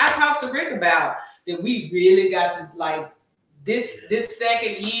 Matter of fact, I talked to Rick about that. We really got to this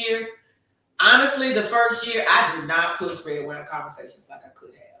second year. Honestly, the first year I did not push Red Wine Conversations like I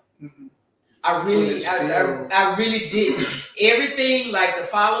could have. Mm-hmm. I really didn't. Everything the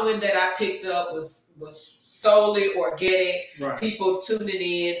following that I picked up was solely organic. Right. People tuning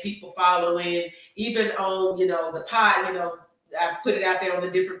in, people following, even on the pod. I put it out there on the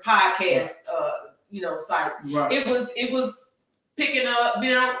different podcast, sites. Right. It was picking up,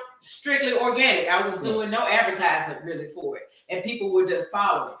 strictly organic. I was doing no advertisement really for it, and people were just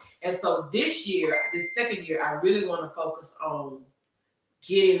following. And so this second year, I really want to focus on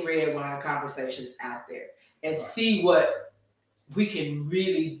getting Red Wine Conversations out there and see what we can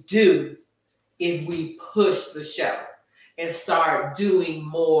really do if we push the show and start doing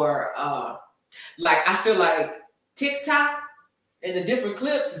more. I feel like TikTok and the different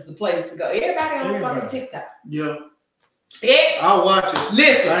clips is the place to go. Everybody on fucking TikTok. Yeah. Yeah. I'll watch it.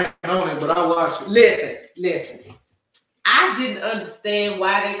 Listen. I ain't on it, but I'll watch it. Listen. I didn't understand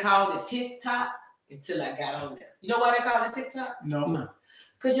why they called it TikTok until I got on there. You know why they call it TikTok? No.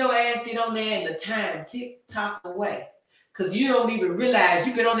 Because your ass get on there and the time tick-tock away. Because you don't even realize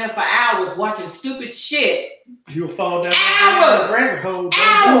you've been on there for hours watching stupid shit. You'll fall down hours. Rabbit hole.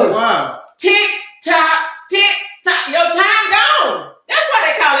 Hours. Wow. Tick-tock. Your time gone. That's why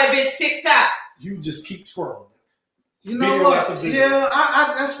they call that bitch TikTok. You just keep scrolling. You know Video what? after video. Yeah,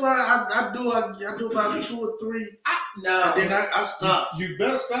 I that's what I do. I do about 2 or 3, No. and then I stop. You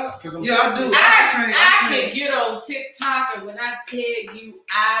better stop because I'm. Yeah, I do. I can get on TikTok, and when I tell you,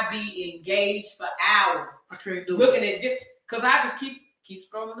 I be engaged for hours I can't do looking at different. Cause I just keep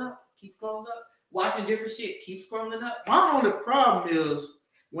scrolling up, watching different shit, keep scrolling up. My only problem is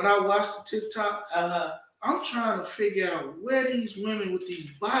when I watch the TikToks, I'm trying to figure out where these women with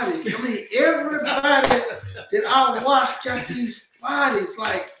these bodies. I mean, everybody that I watch got these bodies.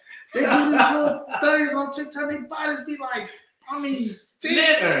 Like, they do these little things on TikTok, their bodies be like, I mean,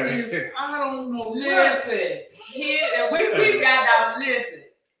 thick is, I don't know. Listen, here, and we got out, listen.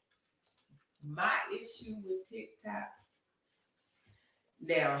 My issue with TikTok,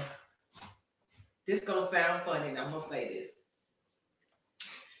 now, this gonna sound funny, and I'm gonna say this.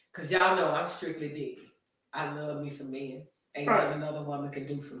 Because y'all know I'm strictly dicky. I love me some men. Ain't nothing another woman can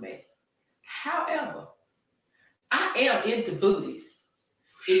do for me. However, I am into booties.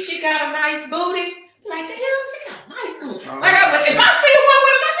 If she got a nice booty, like the hell, she got a nice booty. Like if I see one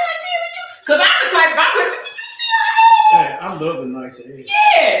with a nice booty, because I'm the type, if I'm with her, did you see her ass? Hey, I love a nice ass.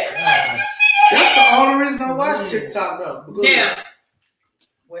 Yeah. Like, did you see her That's ass? the only reason I watch TikTok though. Now,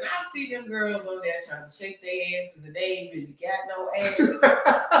 when I see them girls on there trying to shake their asses and they ain't really got no asses,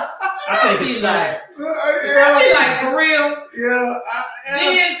 I think it's like, I be like, for real. Yeah.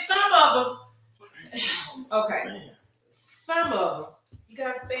 Then some of them, okay, some of them, you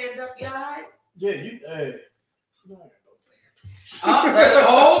gotta stand up, you all right? Yeah, you. Hey. Oh, the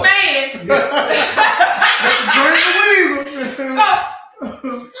old man.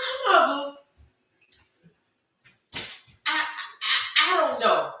 Some of them, I don't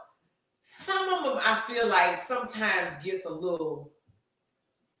know. Some of them I feel like sometimes gets a little.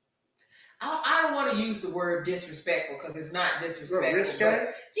 I don't want to use the word disrespectful because it's not disrespectful.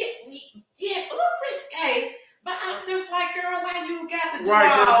 Risque? Yeah, a little risque. But I'm just like, girl, why you got to do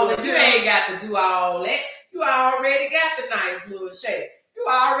all that? You ain't got to do all that. You already got the nice little shape. You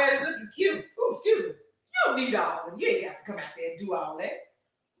already looking cute. Oh, excuse me. You don't need all that. You ain't got to come out there and do all that.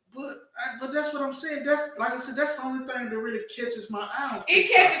 But that's what I'm saying. That's like I said. That's the only thing that really catches my eye. It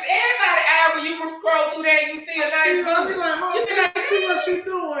catches everybody's eye when you scroll through there and you see a nice I'll be like, see what she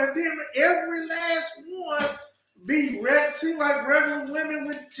doing. And then every last one seem like regular women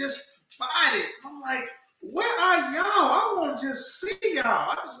with just bodies. I'm like, where are y'all? I want to just see y'all.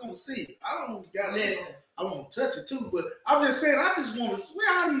 I just want to see it. I don't got listen. I want to touch it too, but I'm just saying. I just want to.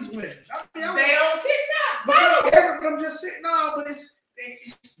 Where are these women? They on TikTok. But I'm just saying. No, but it's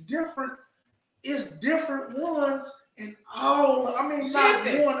different. It's different ones and all. I mean, not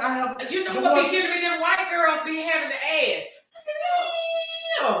one. I have. You know what be killing me? Them white girls be having the ass. I said,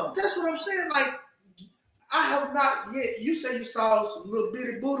 damn. That's what I'm saying. Like, I have not yet. You say you saw some little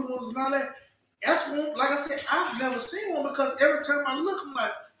bitty booty ones and all that. That's one. Like I said, I've never seen one because every time I look, I'm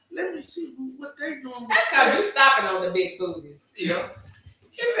like, let me see what they doing. That's because you stopping on the big booty. Yeah.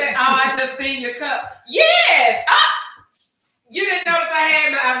 She said, "Oh, I just seen your cup." Yes. You didn't notice I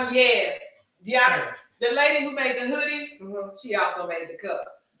had yes. Deanna, the lady who made the hoodies, she also made the cup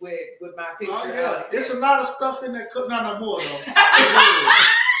with my picture. Oh yeah, it's a lot of stuff in that cup. Not no more though.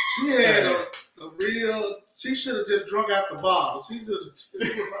 She had a real. She should have just drunk out the bottle. She just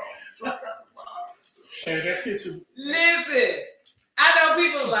drunk out the bottle. Hey, that picture. Listen, I know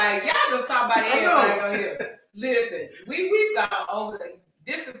people like y'all just talk about everybody on here. Listen, we've gone over.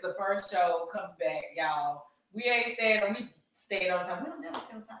 This is the first show coming back, y'all. We ain't staying. We staying on top. We don't never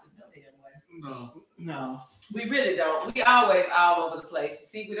stay on top of no damn way. No. We really don't. We always all over the place.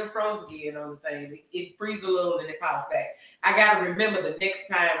 See, we done froze again on the thing. It freezes a little and it pops back. I gotta remember the next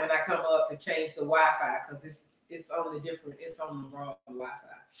time when I come up to change the Wi-Fi because it's on the different. It's on the wrong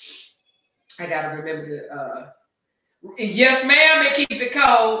Wi-Fi. I gotta remember to. Yes, ma'am. It keeps it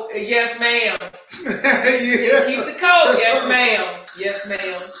cold. Yes, ma'am. It keeps it cold. Yes, ma'am. Yes,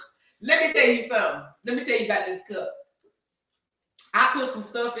 ma'am. Let me tell you something. Let me tell you about this cup. I put some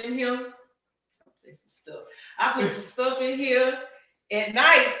stuff in here. I put some stuff in here at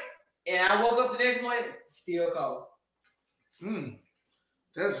night, and I woke up the next morning, still cold.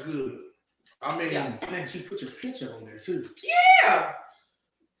 That's good. I mean, man, she put your picture on there too. Yeah.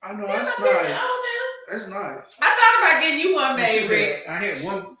 I know, that's nice. That's nice. I thought about getting you one made, Rick. I had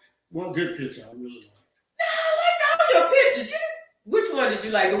one good picture I really liked. I like all your pictures. Which one did you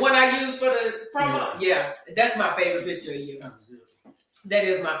like? The one I used for the promo? Yeah, that's my favorite picture of you. That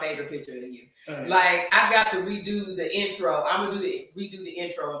is my favorite picture of you. Like, I've got to redo the intro. I'm gonna redo the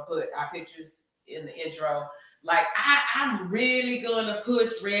intro and put our pictures in the intro. Like, I'm really gonna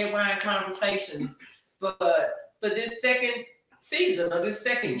push Red Wine Conversations for this second season or this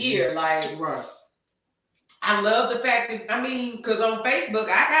second year. Like, right. I love the fact that, because on Facebook,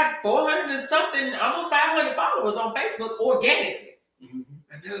 I got 400 and something, almost 500 followers on Facebook organically. And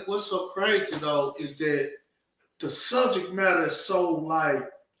then what's so crazy though is that the subject matter is so like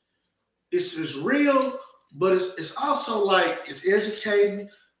it's real, but it's also like it's educating,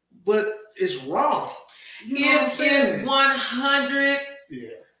 but it's wrong. You know what I'm saying?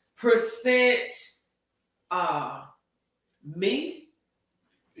 100% me.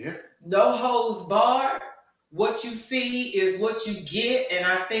 Yeah. No holds barred. What you see is what you get, and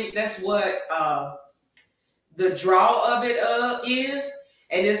I think that's what the draw of it is.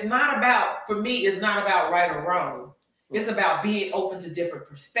 And it's not about, for me, it's not about right or wrong. It's about being open to different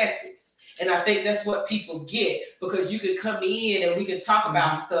perspectives. And I think that's what people get, because you can come in and we can talk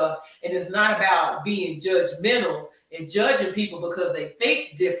about stuff, and it's not about being judgmental and judging people because they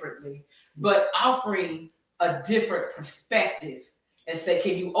think differently, but offering a different perspective and say,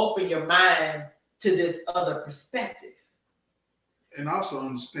 can you open your mind to this other perspective? And also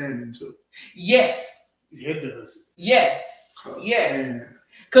understanding too. Yes. Yeah, it does. Yes. Yes.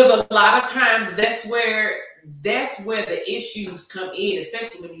 Because a lot of times that's where the issues come in,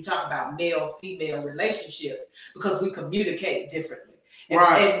 especially when you talk about male-female relationships, because we communicate differently. And,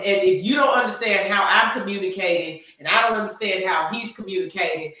 and if you don't understand how I'm communicating and I don't understand how he's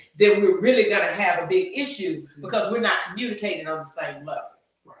communicating, then we're really going to have a big issue because we're not communicating on the same level.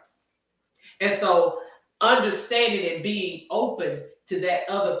 Right. And so understanding and being open to that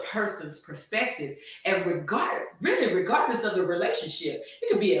other person's perspective, and regardless of the relationship, it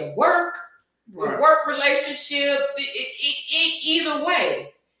could be at work, a work relationship, either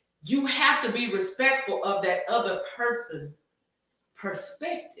way, you have to be respectful of that other person's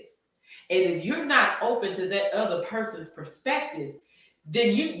perspective. And if you're not open to that other person's perspective,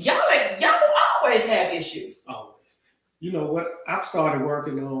 then y'all always have issues. Always. You know what? I've started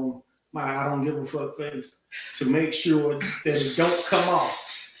working on my I don't give a fuck face to make sure that it don't come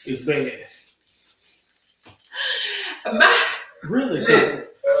off as bad. Really? Because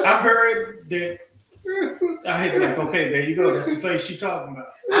I've heard that I had to be like, okay, there you go. That's the face you talking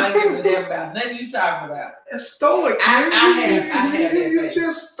about. I don't give a damn about nothing you talking about. It's stoic. You're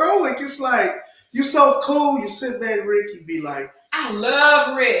just stoic. It's like you're so cool. You sit back, Rick. You be like, I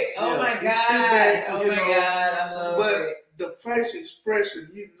love Rick. Oh my God. Back, oh my God. I love Rick. But the face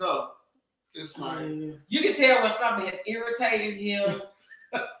expression, it's like you can tell when something has irritated him.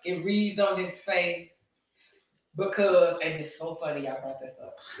 It reads on his face because, and it's so funny y'all brought this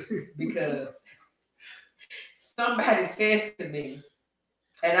up because somebody said to me,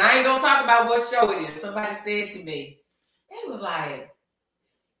 and I ain't gonna talk about what show it is. Somebody said to me, it was like,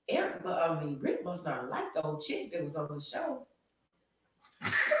 Rick must not like the old chick that was on the show.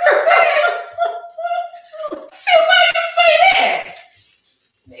 See, why you say that?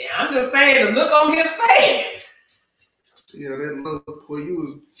 Man, I'm just saying the look on his face. Yeah, that look where you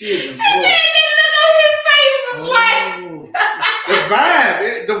was kidding. That look on his face was like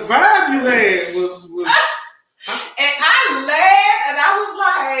the vibe you had was. And I laughed, and I was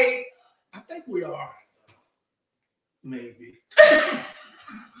like, I think we are. Maybe.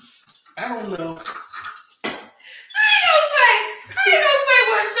 I don't know. I ain't gonna say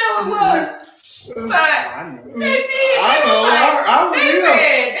what show it was. But I know. They did. I know. I was here.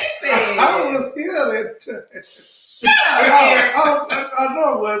 They said. I was here that time. Shut up, Eric. I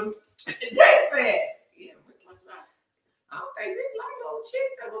know it wasn't. They said, yeah, Rick was not. I don't think Rick liked the old chick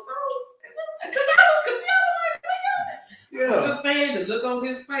that was on. Because I was confused. Yeah. I'm just saying the look on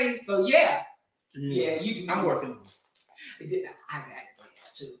his face. So yeah, you can. I'm working on it. I got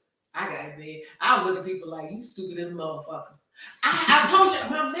it too. I got it, man. I look at people like you stupid as a motherfucker. I told you,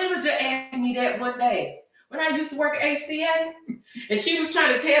 my manager asked me that one day when I used to work at HCA, and she was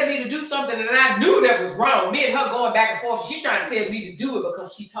trying to tell me to do something, and I knew that was wrong. Me and her going back and forth. She trying to tell me to do it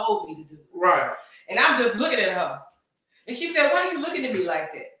because she told me to do it. Right. And I'm just looking at her, and she said, "Why are you looking at me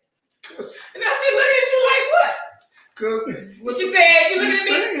like that?" And I said, "Looking at you like what?" Because she said, "You looking at me?"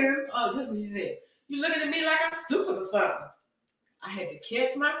 saying? Oh, this is what she said. You looking at me like I'm stupid or something. I had to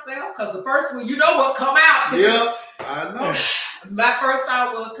catch myself because the first one, you know what come out to me. I know. My first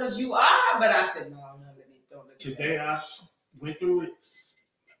thought was because you are, but I said, no, let me don't let me. Today I went through it.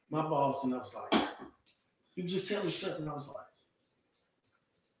 My boss, and I was like, you just tell me stuff, and I was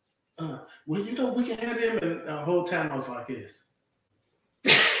like, well, we can have him, and the whole time I was like this.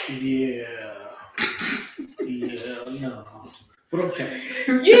 No. But okay.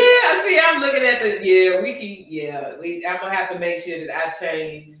 Yeah, see, I'm looking at I'm gonna have to make sure that I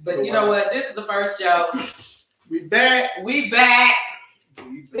change. But you know what? This is the first show. We back.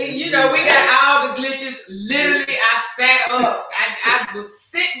 You know, we got all the glitches. Literally, I sat up. I was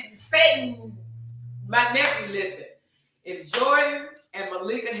sitting. My nephew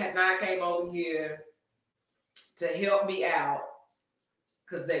to help me out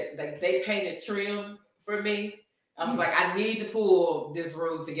because they painted trim for me. I was like, I need to pull this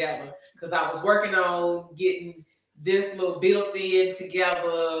room together because I was working on getting this little built in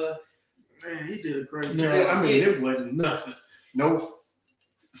together. Man, he did a great No, job. I mean, it wasn't nothing. No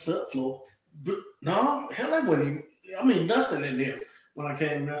subfloor. But no, hell, that wasn't even, I mean, nothing in there. When I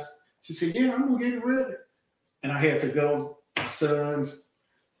came, she said, yeah, I'm going to get it ready. And I had to go, my sons,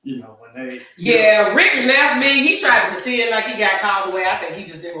 you know, when they... Yeah, Rick left me. He tried to pretend like he got called away. I think he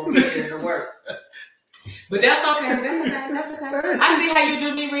just didn't want to be there to work. But that's okay. That's okay. I see how you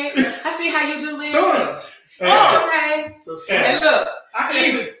do me, Rick. I see how you do me. Sons. That's okay. And look, I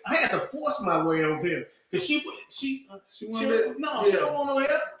had to force my way over here. Because she wanted she don't want no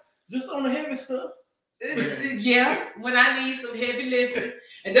help. Just on the heavy stuff. yeah, when I need some heavy lifting.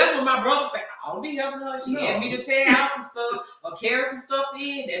 And that's what my brother said. I'll be helping her. She had me to tear out some stuff or carry some stuff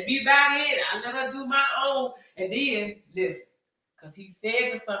in and be about it. I let her do my own. And then, listen, because he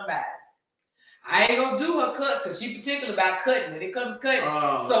said to somebody, I ain't going to do her cuts because she particular about cutting when it comes to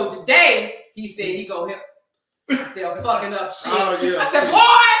cutting. So today, he said he going to help. They're fucking up shit. Oh, yeah. I said, boy!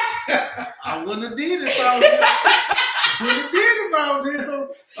 I wouldn't have did it if I was him.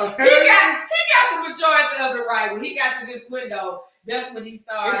 He got the majority of it right. When he got to this window, that's when he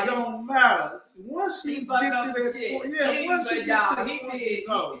started. It don't matter. Once you get to that point, once you get to the point,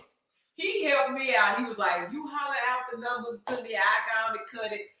 no. He helped me out. He was like, you holler out the numbers to me. I got to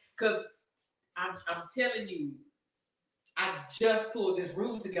cut it. Because I'm telling you, I just pulled this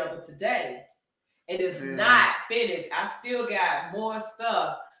room together today. And it's not finished. I still got more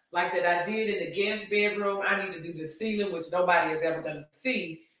stuff like that I did in the guest bedroom. I need to do the ceiling, which nobody is ever going to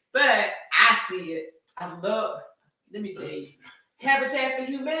see. But I see it. I love, let me tell you, Habitat for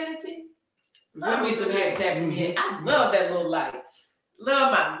Humanity. Love me some Habitat for Humanity. I love that little light.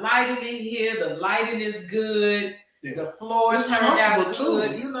 Love my lighting in here. The lighting is good. Yeah. The floor it's turned out good.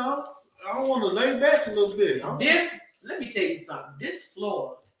 Too, you know, I want to lay back a little bit. Let me tell you something. This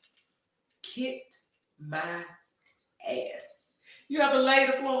floor kicked my ass. You ever lay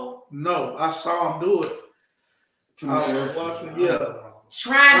the floor? No, I saw him do it. I was watching,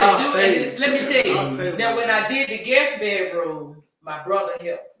 trying to do it. Let me tell you. Now, when I did the guest bedroom, my brother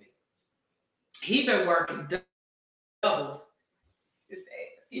helped me. He been working doubles. His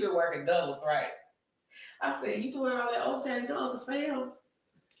ass. He been working doubles, right? I said, you doing all that overtime, dog, Sam?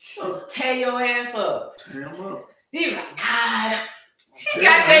 So tear your ass up. Tear him up. He was like, nah. He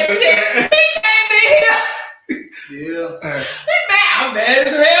got that check. He came in here. Yeah. I'm mad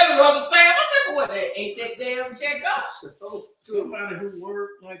as hell. Brother Sam. I said, what? They ate that damn check up. Somebody who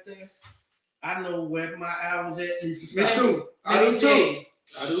worked like that, I know where my hours at. Me too. I do too.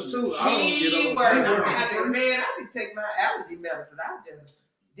 I don't get over I said, man, I need to take my allergy medicine. I'm just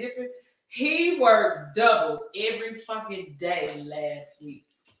different. He worked doubles every fucking day last week.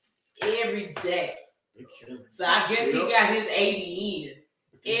 Every day. So I guess he got his 80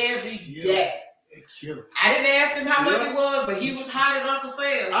 in every day. I didn't ask him how much it was, but he was hot at Uncle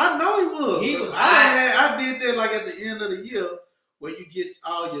Sam. I know he was. He was I did that like at the end of the year where you get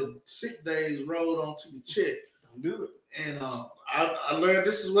all your sick days rolled onto your check. Don't do it. And I learned,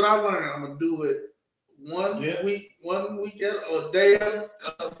 this is what I learned. I'm going to do it one week at a day,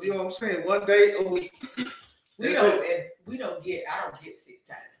 you know what I'm saying? One day a week. I don't get sick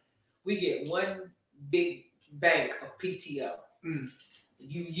time. We get one big bank of PTO.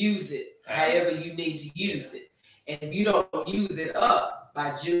 You use it however you need to use it. And if you don't use it up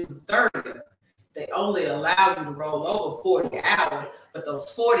by June 30th, they only allow you to roll over 40 hours, but those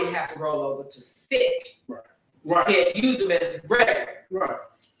 40 have to roll over to sick. Right. You can't use them as regular. Right.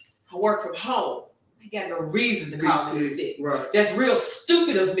 I work from home. I got no reason to call in sick. Right. That's real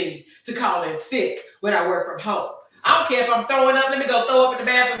stupid of me to call in sick when I work from home. I don't care if I'm throwing up. Let me go throw up in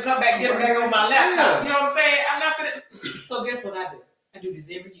the bathroom, come back, get it back on my laptop. You know what I'm saying? I'm not gonna. So guess what I do? I do this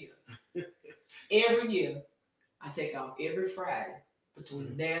every year. Every year, I take off every Friday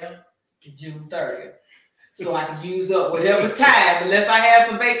between now and June 30th. So I can use up whatever time, unless I have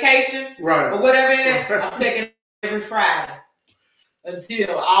some vacation or whatever it is, I'm taking every Friday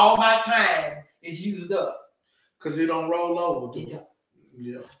until all my time is used up. Because it don't roll over. It don't.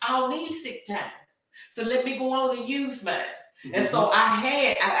 Yeah. I don't need sick time. So let me go on and use mine. And so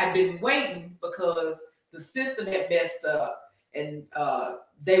I've been waiting because the system had messed up and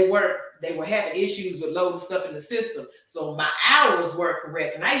they were having issues with loading stuff in the system. So my hours weren't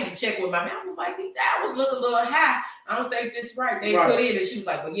correct. And I even checked with my mom. I was like, these hours look a little high. I don't think this right. They put in and she was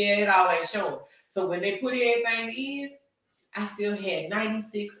like, well, yeah, it all ain't showing. So when they put everything in, I still had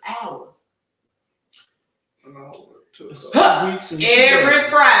 96 hours. No, every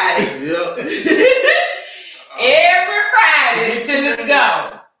Friday. Yep. every Friday until it's gone.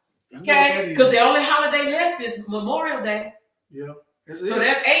 I know what Okay? that is. Because the only holiday left is Memorial Day. Yeah. That's So it.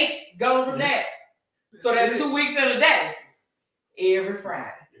 that's 8 going from that. So that's it. 2 weeks in a day. Every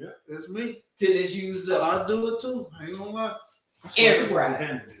Friday. That's me. Till it's used up. I do it too. I ain't gonna lie. That's why every you work with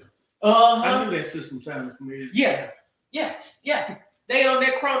Friday. Vanderbilt. Uh-huh. I knew that system sounded familiar. Yeah. They on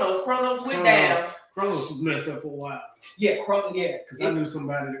that Chronos. Chronos went down. Chronos was messed up for a while. Yeah, Chronos, yeah. Because I knew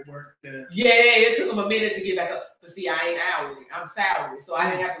somebody that worked there. Yeah, it took them a minute to get back up. But see, I ain't hourly. I'm salary. So I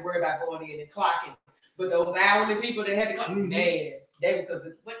didn't have to worry about going in and clocking. But those hourly people that had to clock, Mhm. man, they because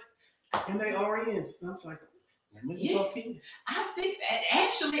of what And they RNs. And I was like, let me Yeah. talk in. I think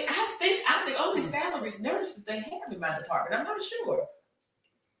I'm the only salaried nurse that they have in my department. I'm not sure.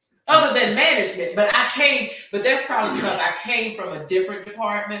 Other than management, but that's probably because I came from a different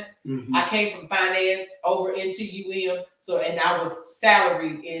department. Mhm. I came from finance over into UM, and I was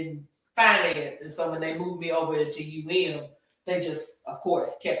salaried in finance, and so when they moved me over into UM, they just, of course,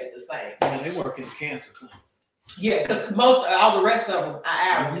 kept it the same. Yeah, they work in cancer clinic. Yeah, because all the rest of them are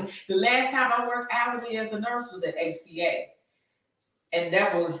hourly. The last time I worked hourly as a nurse was at HCA, and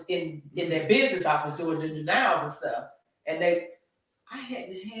that was in their business office doing the denials and stuff. And I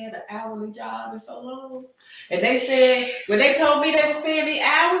hadn't had an hourly job in so long. And they said, when they told me they was paying me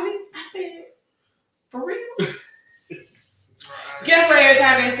hourly, I said, for real? Guess what? Every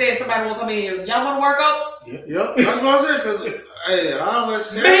time they said somebody will come in, y'all want to work up? Yep. That's what I said. Because, hey, I always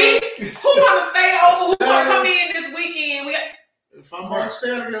say, Me? Who want to stay over? Who want to come in this weekend? if I'm on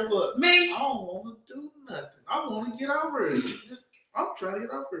Saturday, what? Me? I don't want to do nothing. I want to get out early. I'm trying to get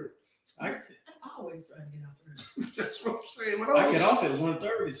out early. I'm always trying to get out early. That's what I'm saying. But I get off at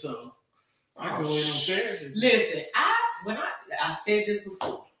 1:30, so I go in on Saturdays. Listen, I said this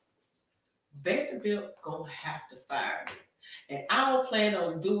before. Vanderbilt gonna have to fire me. And I don't plan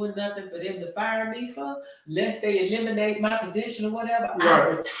on doing nothing for them to fire me for, lest they eliminate my position or whatever. Right.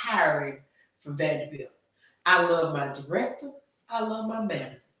 I'm retiring from Vanderbilt. I love my director. I love my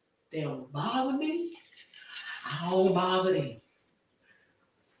manager. They don't bother me. I don't bother them.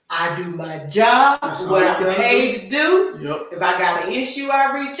 I do my job, That's what all you I'm gotta paid to do. Yep. If I got an issue,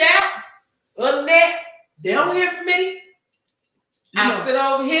 I reach out. Other than that, they don't hear from me. I sit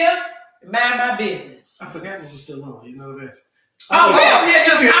over here and mind my business. I forgot we were still on. You know that. Oh, we over here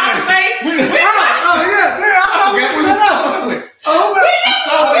just conversating. Oh, yeah. I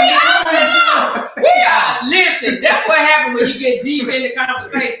We are, listen, that's what happens when you get deep in the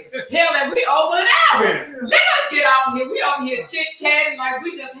conversation. Hell, and we over an hour. Let us get off here. We over here chit-chatting like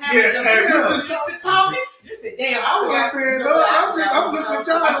we just having talking. Listen, damn, I'm looking at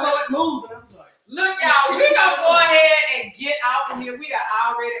y'all. I saw it move, and I was like, look, y'all, we gonna go ahead and get off of here. We are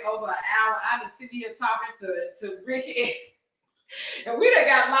already over an hour. I've been sitting here talking to Ricky, and we done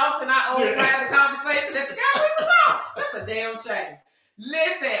got lost in our own private conversation and forgot we was on. That's a damn shame.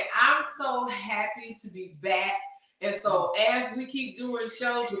 Listen, I'm so happy to be back. And so as we keep doing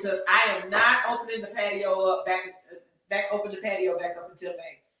shows, because I am not opening the patio up open the patio back up until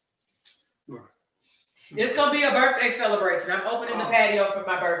May. Right. It's gonna be a birthday celebration. I'm opening the patio for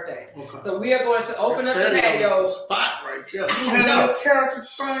my birthday. Okay. So we are going to open up the patio. Spot right there. You I had a know. little character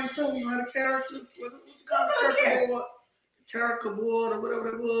thing too. You had a character. What you call it? Character board. Character board or whatever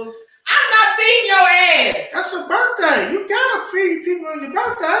it was. I'm not feeding your ass. That's your birthday. You gotta feed people on your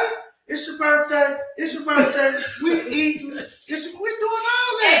birthday. It's your birthday. It's your birthday. We eating. We doing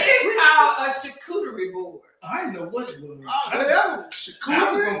all that. It's called a charcuterie board. I didn't know what it was. Whatever.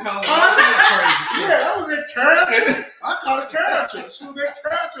 I was gonna call it crazy. Yeah, that was a character. I call it character. So that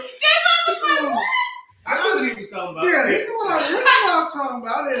character. I knew what he was talking about. Yeah, he knew what I'm talking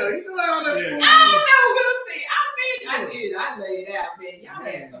about. Yeah, he's allowed that. Yeah. food. I don't know. We'll see. I did. I laid out, man. Y'all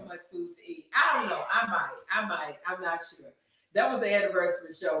had so much food to eat. I don't know. I might. I'm not sure. That was the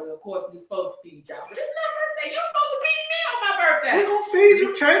anniversary show. Of course, we're supposed to feed y'all, but it's not birthday. You're supposed to feed me on my birthday. We're gonna feed you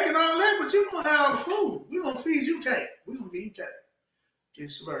cake and all that, but you gonna have all the food. We're gonna feed you cake. We're gonna feed you cake.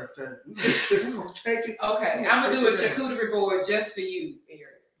 It's your birthday. We're gonna take it. Okay, I'm gonna do a charcuterie board just for you,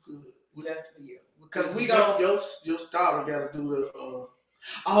 Eric. Good. Just for you. Because we your gonna daughter gotta do the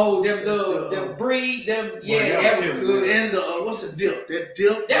them breed them. Yeah, that was good. and the what's the dip? That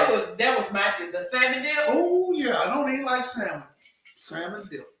dip. That was my thing. The salmon dip. Oh yeah, I don't even like salmon. Salmon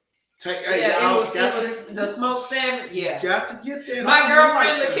dip. Yeah, it was the smoked salmon. Yeah. Got to get that. My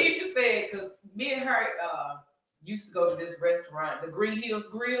girlfriend Lakeisha said, because me and her used to go to this restaurant, the Green Hills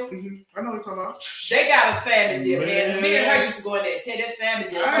Grill. Mm-hmm. I know what you're talking about. They got a salmon dip, Man. and me and her used to go in there and tell that salmon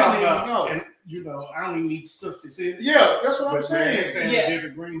dip. I don't even know. And I only need stuff that's in it. Yeah, that's what I'm But man, saying. Yeah.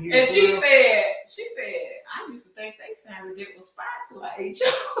 David Green here. And she said, I used to think they salmon dip was fried till I ate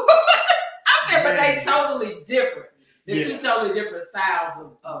yours. I I said, but they totally different. They're Yeah. two totally different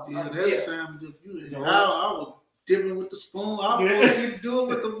styles of Yeah, dip. that's Sam Dip. I No. was dipping with the spoon. I Yeah. was you do it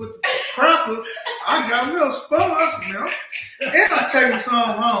with the crackers. I got me a spoon. I said, man, and I'm taking some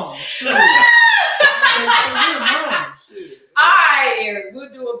home. Shit. Shit. All right, Eric, we'll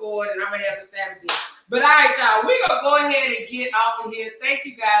do a board and I'm gonna have the Sam Dip. But all right, y'all, we're gonna go ahead and get off of here. Thank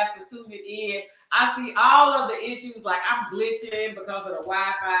you guys for tuning in. I see all of the issues, like I'm glitching because of the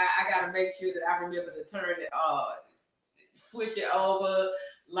Wi-Fi. I gotta make sure that I remember to turn it switch it over.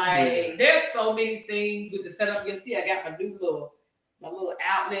 Like there's so many things with the setup. You'll see I got my little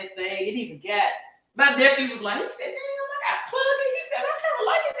outlet thing. It even got my nephew was like, he said, damn, I got plugged in. He said, I'm kind of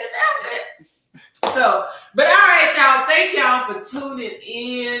liking this outlet. So, but all right, y'all. Thank y'all for tuning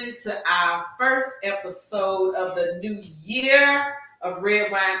in to our first episode of the new year of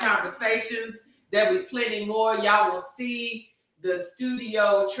Red Wine Conversations. There'll be plenty more. Y'all will see the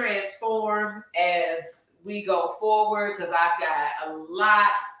studio transform as we go forward because I've got a lot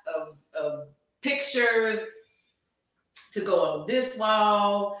of pictures to go on this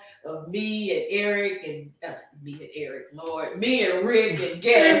wall of me and Eric and me and Rick and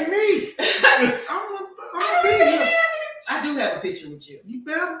Guess. And me. I'm be here. I do have a picture with you. You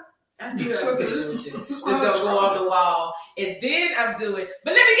better. I do have a picture with you. It's gonna go on the wall. And then I'm doing,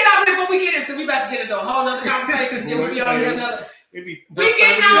 but let me get off here before we get into, we about to get into a whole nother conversation. Then we'll be on here another. We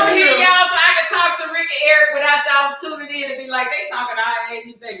getting over here, y'all, so I can talk to Rick and Eric without y'all tuning in and be like, they talking, I ain't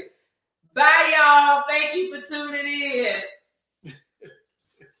even thinking. Bye, y'all. Thank you for tuning in.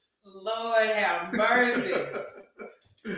 Lord have mercy.